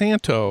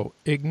Monsanto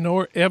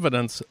ignore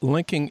evidence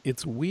linking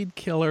its weed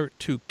killer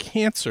to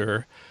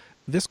cancer?"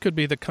 This could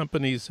be the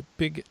company's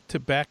big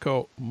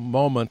tobacco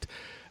moment.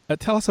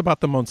 Tell us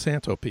about the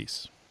Monsanto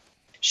piece.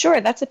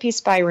 Sure, that's a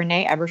piece by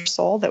Renee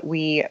Ebersole that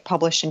we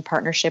published in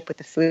partnership with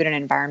the Food and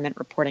Environment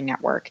Reporting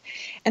Network.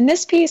 And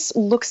this piece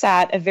looks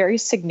at a very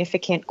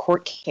significant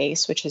court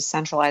case, which is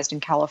centralized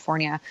in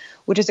California,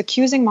 which is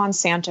accusing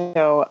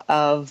Monsanto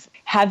of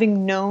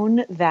having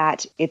known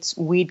that its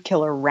weed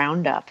killer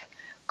Roundup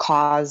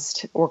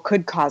caused or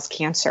could cause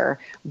cancer,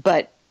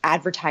 but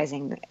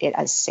advertising it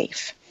as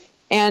safe.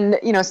 And,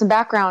 some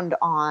background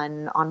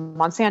on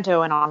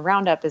Monsanto and on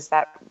Roundup is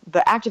that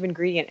the active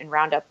ingredient in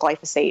Roundup,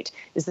 glyphosate,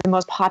 is the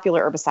most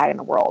popular herbicide in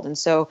the world. And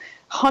so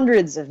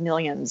hundreds of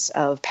millions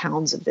of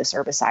pounds of this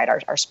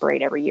herbicide are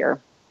sprayed every year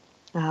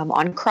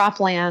on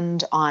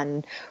cropland,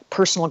 on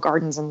personal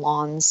gardens and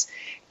lawns.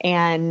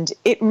 And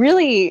it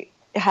really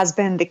has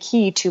been the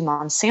key to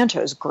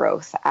Monsanto's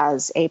growth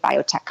as a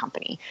biotech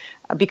company,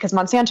 because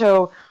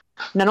Monsanto,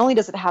 not only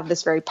does it have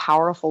this very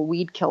powerful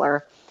weed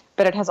killer,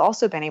 but it has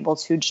also been able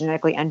to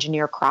genetically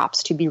engineer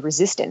crops to be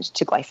resistant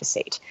to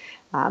glyphosate,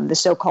 the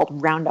so-called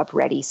Roundup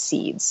Ready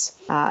seeds.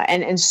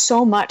 And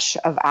so much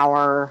of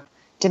our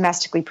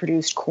domestically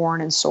produced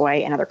corn and soy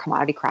and other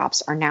commodity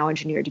crops are now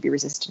engineered to be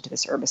resistant to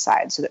this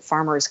herbicide so that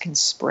farmers can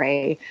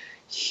spray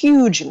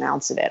huge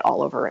amounts of it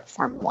all over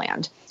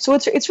farmland. So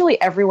it's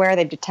really everywhere.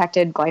 They've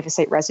detected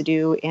glyphosate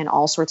residue in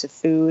all sorts of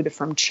food,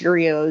 from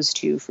Cheerios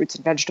to fruits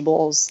and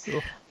vegetables.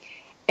 Ugh.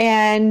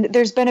 And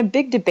there's been a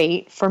big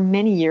debate for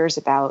many years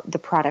about the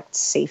product's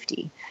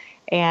safety.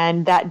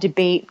 And that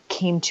debate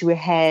came to a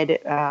head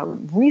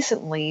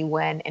recently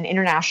when an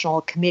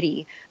international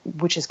committee,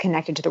 which is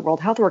connected to the World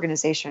Health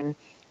Organization,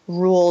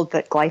 ruled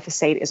that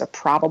glyphosate is a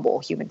probable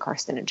human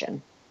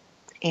carcinogen.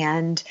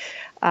 And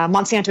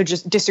Monsanto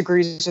just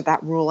disagrees with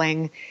that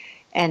ruling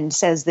and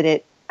says that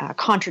it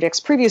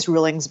contradicts previous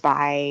rulings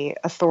by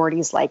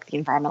authorities like the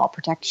Environmental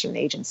Protection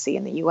Agency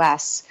in the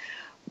U.S.,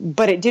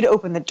 but it did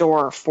open the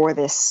door for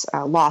this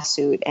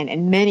lawsuit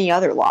and many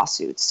other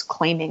lawsuits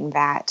claiming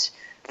that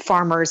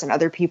farmers and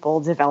other people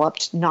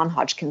developed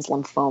non-Hodgkin's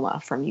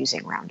lymphoma from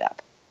using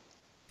Roundup.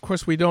 Of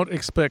course, we don't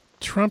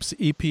expect Trump's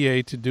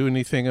EPA to do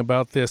anything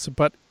about this,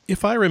 but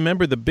if I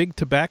remember the big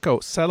tobacco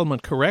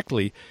settlement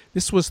correctly,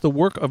 this was the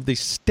work of the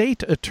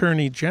state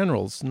attorney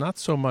generals, not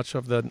so much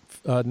of the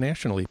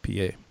national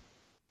EPA.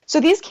 So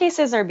these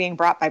cases are being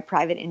brought by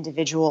private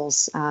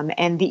individuals,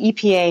 and the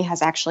EPA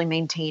has actually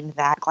maintained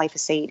that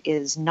glyphosate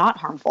is not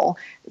harmful.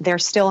 They're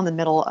still in the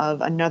middle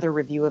of another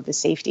review of the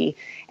safety.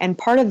 And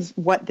part of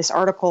what this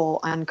article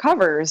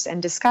uncovers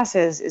and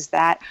discusses is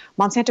that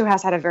Monsanto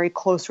has had a very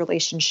close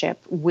relationship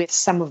with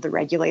some of the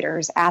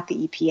regulators at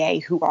the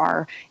EPA who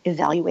are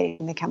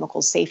evaluating the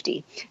chemical's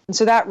safety. And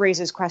so that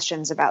raises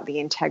questions about the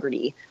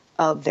integrity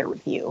of their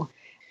review.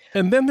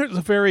 And then there's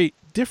a very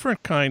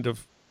different kind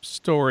of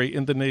story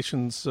in the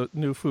nation's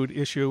new food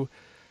issue,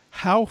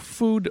 how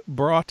food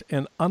brought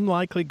an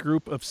unlikely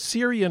group of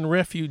Syrian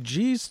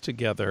refugees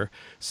together.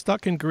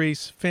 Stuck in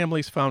Greece,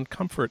 families found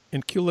comfort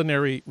in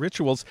culinary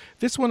rituals.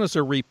 This one is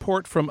a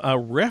report from a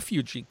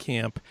refugee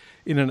camp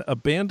in an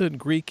abandoned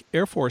Greek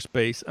Air Force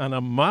base on a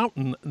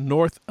mountain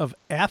north of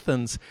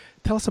Athens.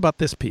 Tell us about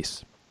this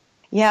piece.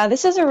 Yeah,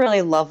 this is a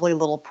really lovely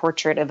little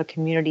portrait of a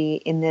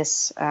community in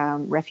this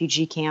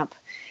refugee camp.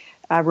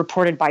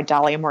 Reported by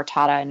Dalia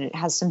Mortada, and it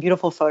has some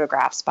beautiful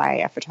photographs by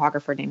a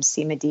photographer named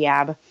Sima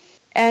Diab.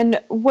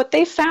 And what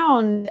they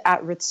found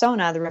at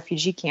Ritsona, the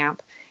refugee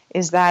camp,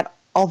 is that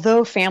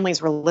although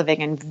families were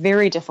living in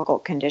very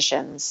difficult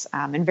conditions,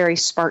 in very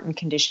Spartan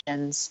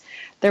conditions,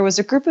 there was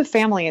a group of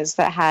families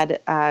that had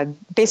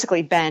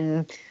basically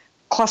been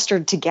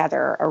clustered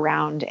together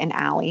around an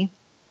alley.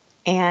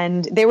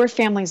 And they were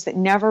families that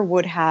never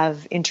would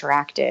have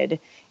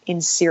interacted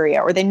in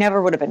Syria, or they never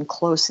would have been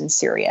close in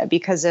Syria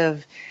because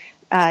of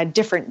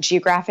different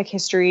geographic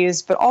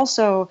histories, but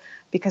also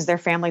because their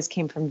families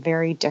came from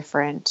very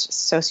different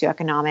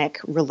socioeconomic,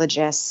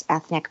 religious,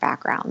 ethnic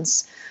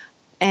backgrounds.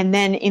 And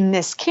then in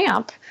this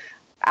camp,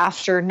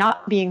 after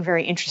not being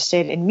very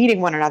interested in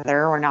meeting one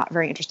another or not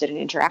very interested in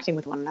interacting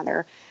with one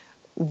another,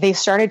 they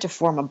started to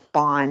form a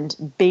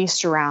bond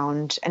based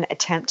around an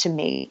attempt to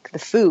make the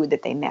food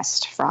that they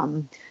missed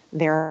from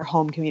their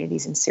home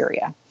communities in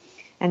Syria.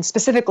 And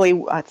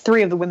specifically,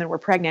 3 of the women were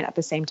pregnant at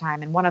the same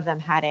time, and one of them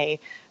had a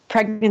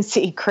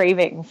pregnancy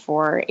craving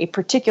for a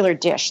particular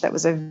dish that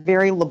was a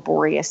very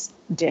laborious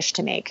dish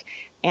to make.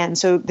 And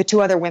so the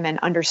 2 other women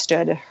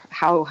understood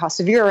how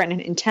severe and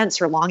intense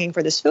her longing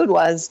for this food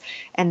was,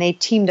 and they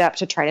teamed up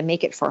to try to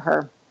make it for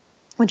her,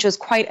 which was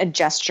quite a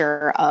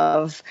gesture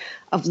of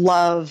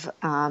love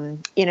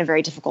in a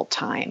very difficult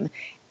time.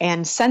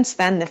 And since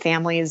then, the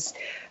families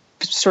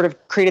sort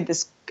of created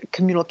this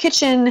communal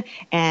kitchen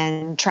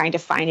and trying to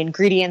find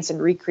ingredients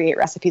and recreate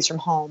recipes from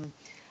home.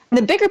 And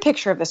the bigger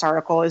picture of this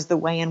article is the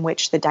way in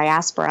which the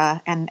diaspora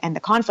and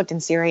the conflict in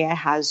Syria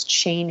has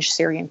changed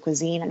Syrian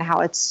cuisine and how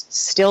it's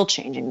still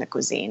changing the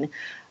cuisine.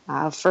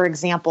 For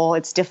example,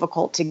 it's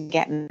difficult to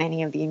get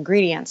many of the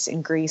ingredients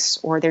in Greece,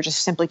 or they're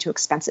just simply too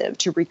expensive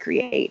to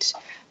recreate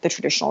the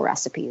traditional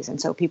recipes.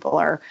 And so people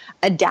are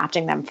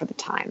adapting them for the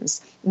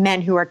times.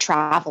 Men who are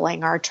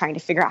traveling are trying to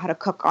figure out how to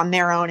cook on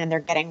their own, and they're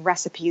getting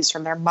recipes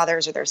from their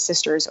mothers or their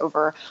sisters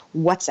over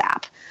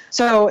WhatsApp.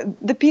 So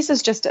the piece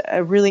is just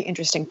a really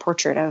interesting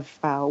portrait of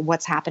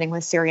what's happening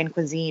with Syrian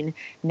cuisine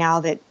now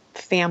that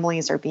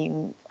families are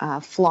being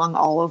flung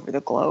all over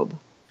the globe.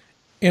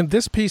 And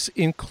this piece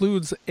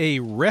includes a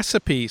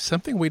recipe,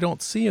 something we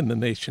don't see in the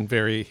nation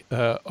very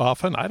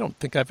often. I don't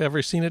think I've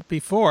ever seen it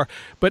before,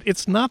 but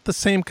it's not the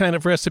same kind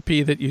of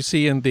recipe that you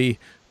see in the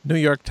New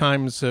York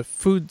Times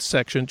food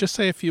section. Just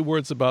say a few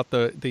words about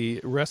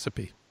the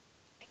recipe.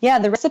 Yeah,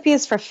 the recipe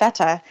is for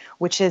feta,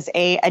 which is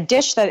a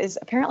dish that is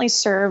apparently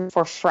served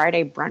for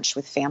Friday brunch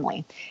with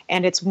family.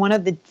 And it's one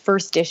of the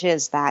first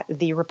dishes that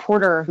the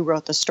reporter who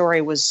wrote the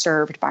story was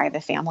served by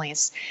the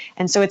families.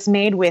 And so it's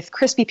made with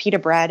crispy pita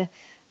bread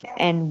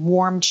and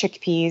warm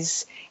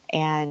chickpeas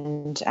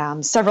and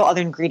several other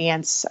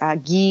ingredients,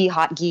 ghee,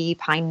 hot ghee,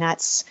 pine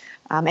nuts,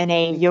 and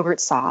a yogurt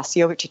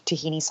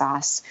tahini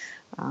sauce.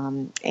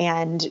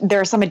 And there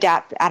are some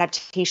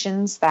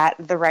adaptations that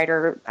the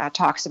writer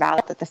talks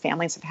about that the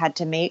families have had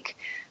to make.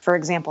 For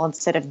example,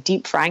 instead of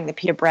deep frying the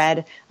pita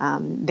bread,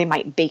 they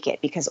might bake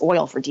it because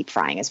oil for deep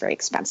frying is very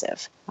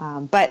expensive.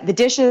 But the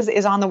dish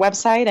is on the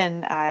website,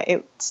 and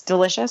it's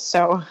delicious.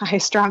 So I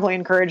strongly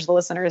encourage the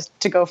listeners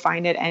to go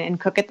find it and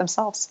cook it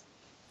themselves.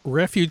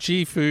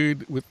 Refugee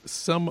food with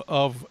some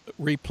of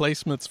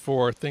replacements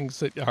for things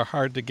that are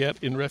hard to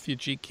get in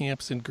refugee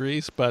camps in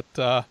Greece,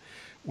 but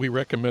we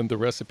recommend the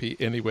recipe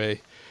anyway.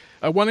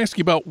 I want to ask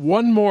you about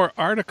one more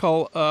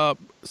article,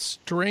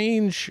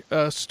 strange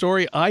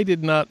story I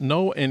did not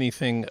know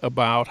anything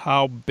about,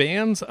 how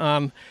bans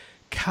on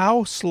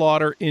cow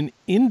slaughter in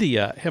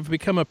India have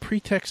become a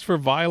pretext for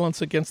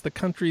violence against the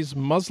country's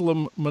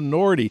Muslim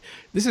minority.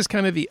 This is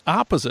kind of the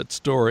opposite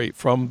story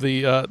from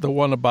the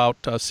one about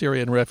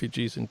Syrian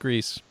refugees in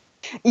Greece.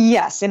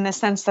 Yes, in the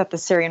sense that the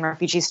Syrian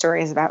refugee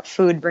story is about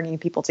food bringing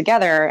people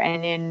together.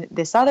 And in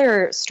this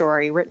other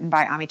story written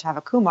by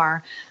Amitava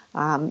Kumar,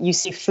 you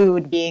see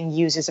food being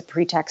used as a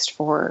pretext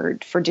for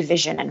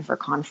division and for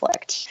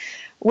conflict.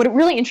 What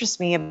really interests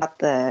me about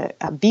the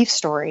beef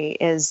story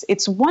is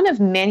it's one of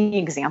many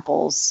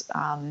examples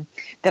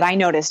that I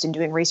noticed in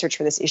doing research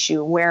for this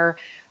issue where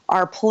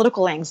our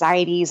political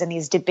anxieties and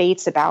these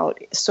debates about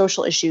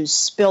social issues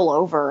spill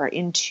over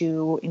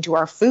into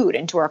our food,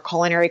 into our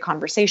culinary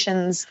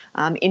conversations,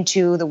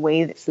 into the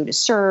way that food is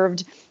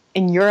served.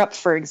 In Europe,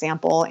 for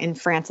example, in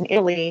France and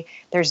Italy,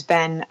 there's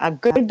been a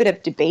good bit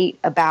of debate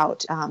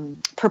about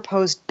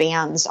proposed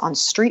bans on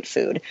street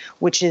food,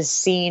 which is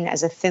seen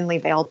as a thinly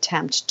veiled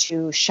attempt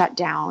to shut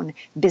down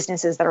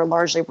businesses that are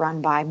largely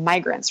run by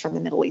migrants from the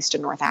Middle East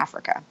and North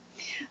Africa.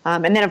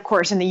 And then, of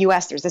course, in the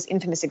U.S., there's this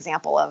infamous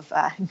example of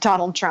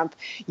Donald Trump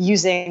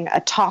using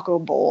a taco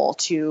bowl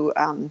to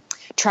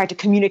try to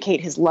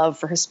communicate his love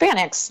for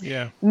Hispanics.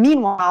 Yeah.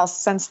 Meanwhile,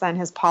 since then,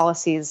 his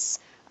policies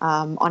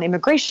on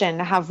immigration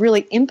have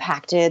really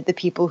impacted the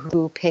people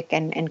who pick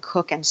and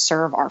cook and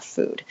serve our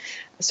food.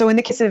 So in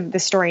the case of the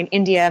story in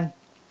India,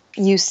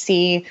 you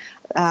see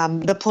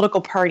the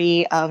political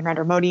party of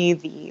Narendra Modi,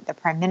 the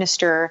prime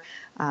minister,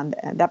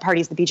 that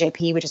party is the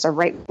BJP, which is a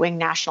right-wing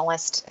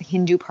nationalist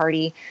Hindu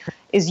party,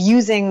 is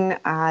using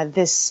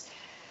this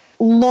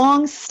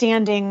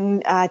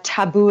long-standing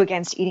taboo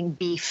against eating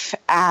beef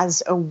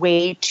as a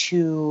way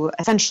to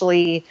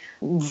essentially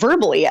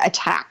verbally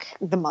attack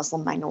the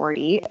Muslim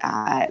minority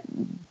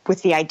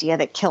with the idea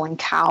that killing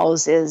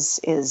cows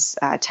is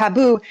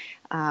taboo.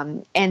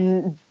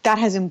 And that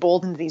has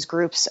emboldened these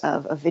groups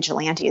of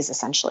vigilantes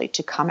essentially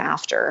to come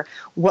after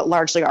what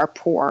largely are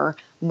poor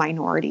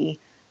minority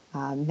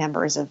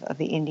members of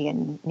the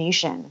Indian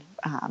nation,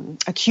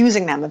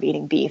 accusing them of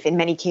eating beef, in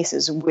many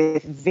cases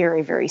with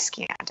very, very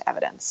scant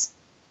evidence.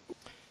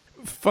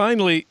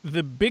 Finally,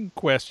 the big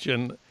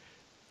question,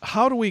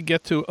 how do we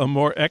get to a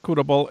more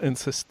equitable and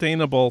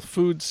sustainable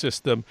food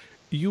system?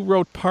 You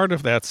wrote part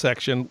of that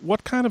section.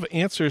 What kind of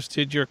answers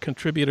did your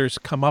contributors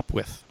come up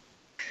with?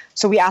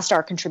 So we asked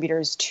our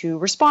contributors to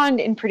respond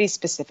in pretty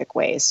specific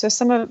ways. So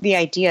some of the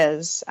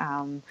ideas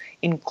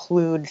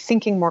include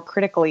thinking more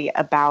critically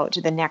about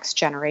the next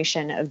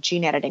generation of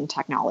gene editing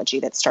technology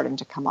that's starting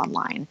to come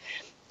online,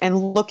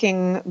 and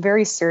looking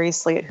very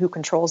seriously at who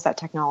controls that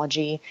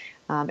technology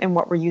and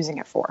what we're using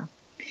it for.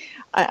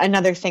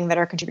 Another thing that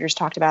our contributors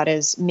talked about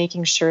is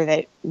making sure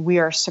that we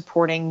are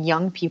supporting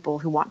young people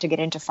who want to get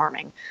into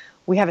farming.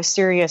 We have a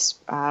serious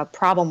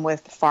problem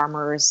with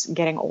farmers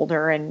getting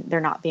older and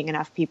there not being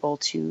enough people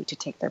to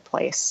take their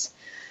place.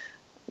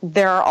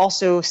 There are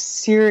also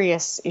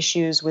serious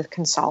issues with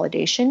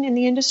consolidation in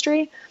the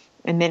industry,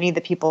 and many of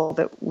the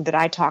people that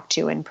I talked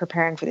to in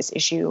preparing for this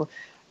issue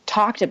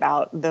talked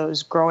about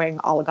those growing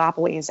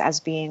oligopolies as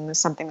being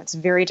something that's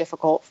very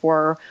difficult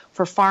for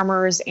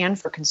farmers and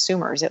for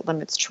consumers. It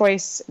limits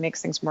choice, it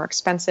makes things more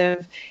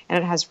expensive,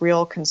 and it has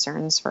real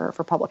concerns for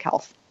public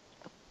health.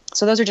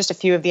 So those are just a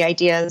few of the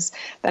ideas.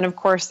 Then, of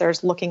course,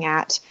 there's looking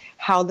at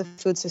how the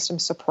food system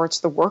supports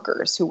the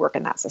workers who work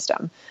in that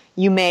system.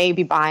 You may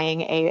be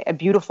buying a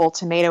beautiful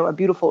tomato, a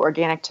beautiful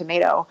organic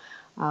tomato,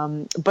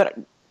 but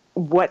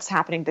what's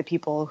happening to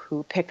people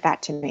who pick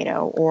that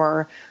tomato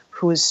or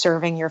who is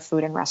serving your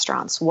food in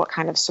restaurants? What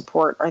kind of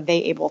support are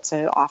they able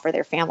to offer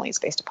their families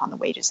based upon the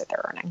wages that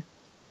they're earning?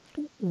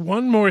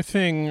 One more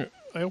thing.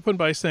 I opened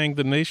by saying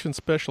the nation's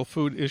special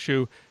food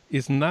issue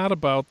is not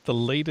about the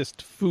latest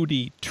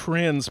foodie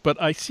trends,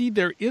 but I see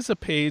there is a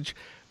page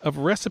of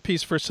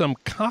recipes for some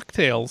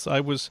cocktails. I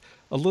was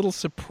a little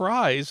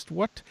surprised.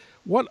 What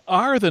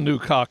are the new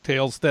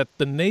cocktails that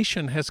the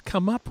nation has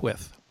come up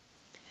with?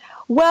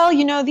 Well,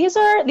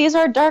 these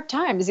are dark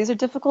times. These are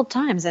difficult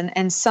times.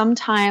 And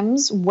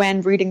sometimes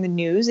when reading the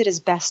news, it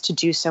is best to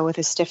do so with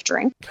a stiff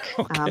drink,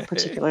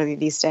 particularly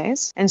these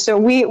days. And so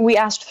we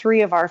asked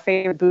 3 of our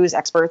favorite booze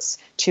experts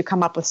to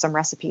come up with some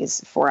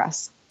recipes for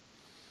us.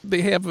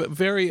 They have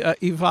very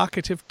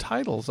evocative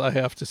titles, I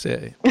have to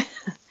say.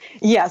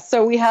 Yes.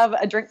 So we have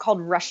a drink called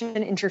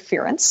Russian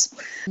Interference.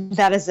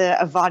 That is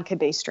a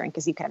vodka-based drink,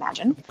 as you can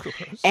imagine. Of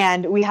course.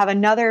 And we have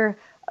another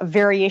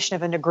variation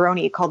of a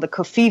Negroni called the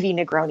Kofivi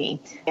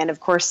Negroni. And of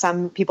course,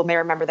 some people may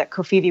remember that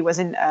Kofivi was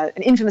an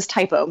infamous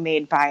typo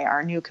made by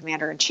our new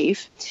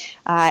commander-in-chief.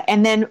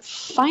 And then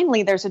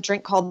finally, there's a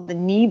drink called the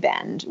Knee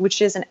Bend, which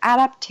is an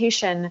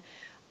adaptation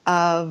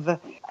of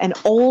an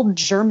old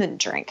German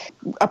drink,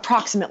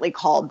 approximately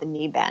called the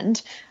Knee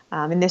Bend.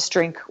 And this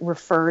drink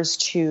refers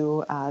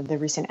to the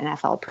recent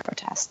NFL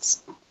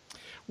protests.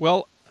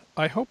 Well,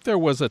 I hope there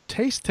was a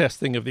taste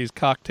testing of these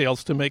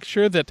cocktails to make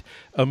sure that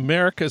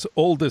America's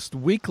Oldest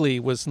Weekly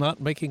was not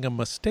making a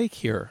mistake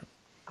here.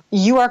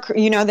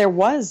 There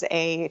was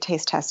a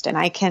taste test, and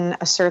I can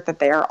assert that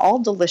they are all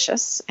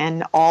delicious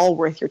and all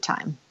worth your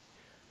time.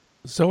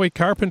 Zoe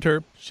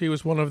Carpenter, she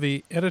was one of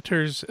the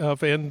editors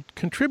of and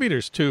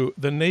contributors to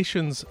the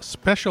nation's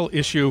special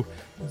issue,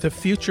 The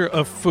Future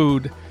of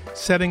Food,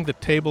 Setting the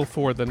Table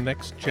for the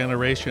Next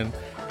Generation.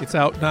 It's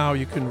out now.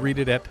 You can read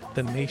it at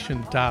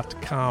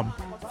thenation.com.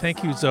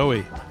 Thank you,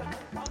 Zoe.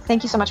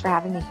 Thank you so much for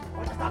having me.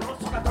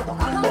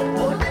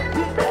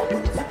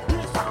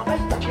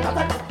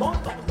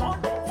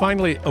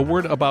 Finally, a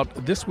word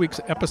about this week's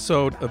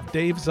episode of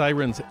Dave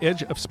Zirin's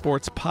Edge of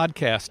Sports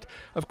podcast.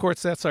 Of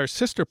course, that's our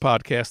sister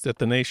podcast at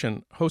The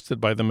Nation, hosted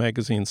by the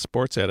magazine's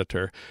sports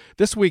editor.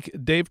 This week,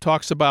 Dave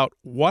talks about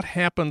what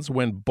happens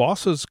when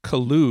bosses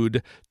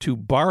collude to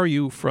bar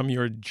you from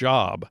your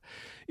job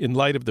in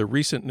light of the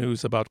recent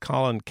news about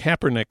Colin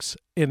Kaepernick's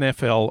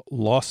NFL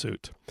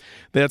lawsuit.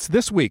 That's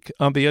this week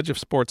on the Edge of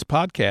Sports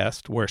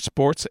podcast, where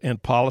sports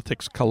and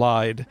politics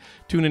collide.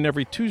 Tune in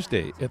every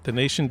Tuesday at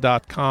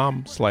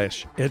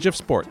thenation.com/Edge of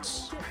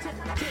Sports.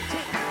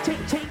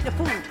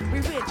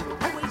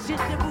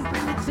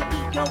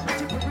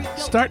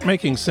 Start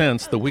Making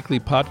Sense, the weekly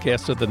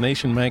podcast of The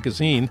Nation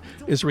magazine,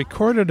 is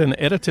recorded and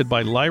edited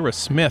by Lyra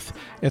Smith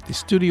at the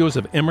studios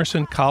of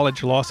Emerson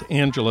College, Los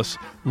Angeles,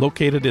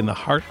 located in the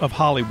heart of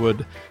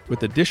Hollywood,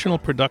 with additional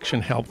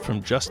production help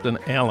from Justin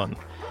Allen.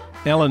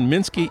 Alan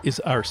Minsky is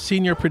our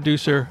senior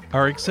producer.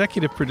 Our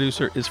executive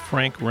producer is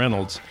Frank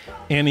Reynolds.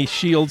 Annie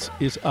Shields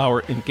is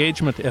our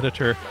engagement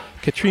editor.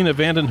 Katrina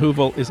vanden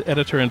Heuvel is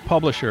editor and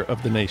publisher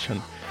of The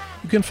Nation.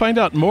 You can find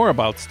out more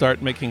about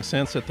Start Making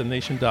Sense at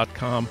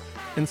thenation.com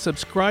and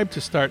subscribe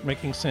to Start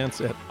Making Sense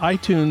at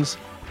iTunes,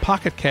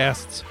 Pocket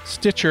Casts,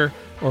 Stitcher,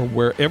 or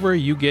wherever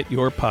you get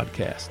your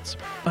podcasts.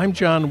 I'm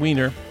John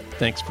Wiener.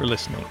 Thanks for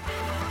listening.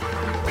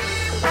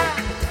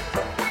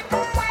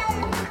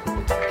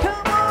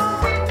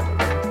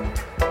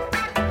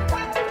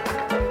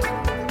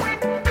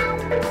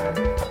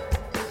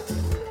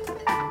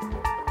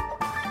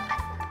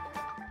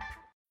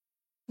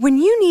 When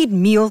you need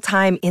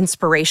mealtime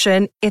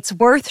inspiration, it's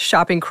worth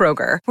shopping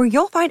Kroger, where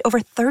you'll find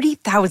over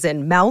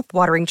 30,000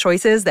 mouth-watering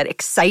choices that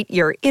excite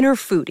your inner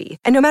foodie.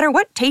 And no matter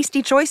what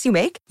tasty choice you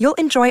make, you'll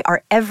enjoy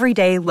our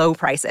everyday low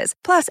prices,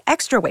 plus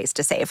extra ways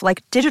to save,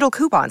 like digital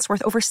coupons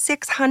worth over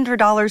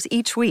 $600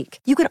 each week.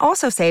 You can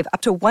also save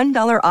up to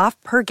 $1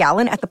 off per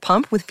gallon at the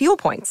pump with fuel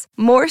points.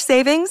 More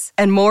savings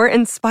and more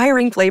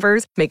inspiring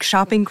flavors make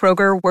shopping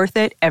Kroger worth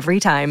it every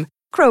time.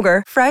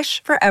 Kroger,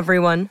 fresh for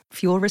everyone.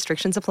 Fuel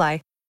restrictions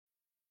apply.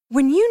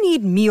 When you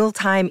need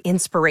mealtime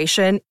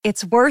inspiration,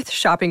 it's worth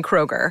shopping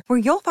Kroger, where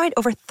you'll find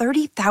over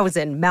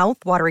 30,000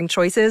 mouth-watering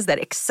choices that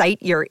excite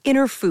your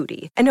inner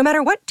foodie. And no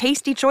matter what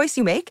tasty choice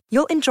you make,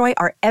 you'll enjoy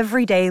our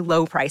everyday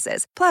low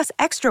prices, plus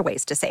extra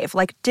ways to save,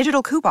 like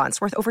digital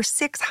coupons worth over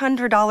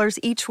 $600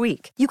 each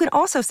week. You can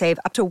also save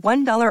up to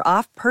 $1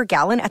 off per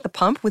gallon at the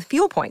pump with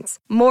fuel points.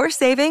 More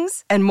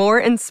savings and more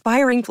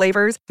inspiring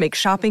flavors make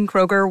shopping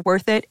Kroger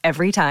worth it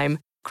every time.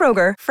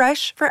 Kroger,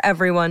 fresh for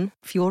everyone.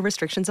 Fuel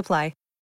restrictions apply.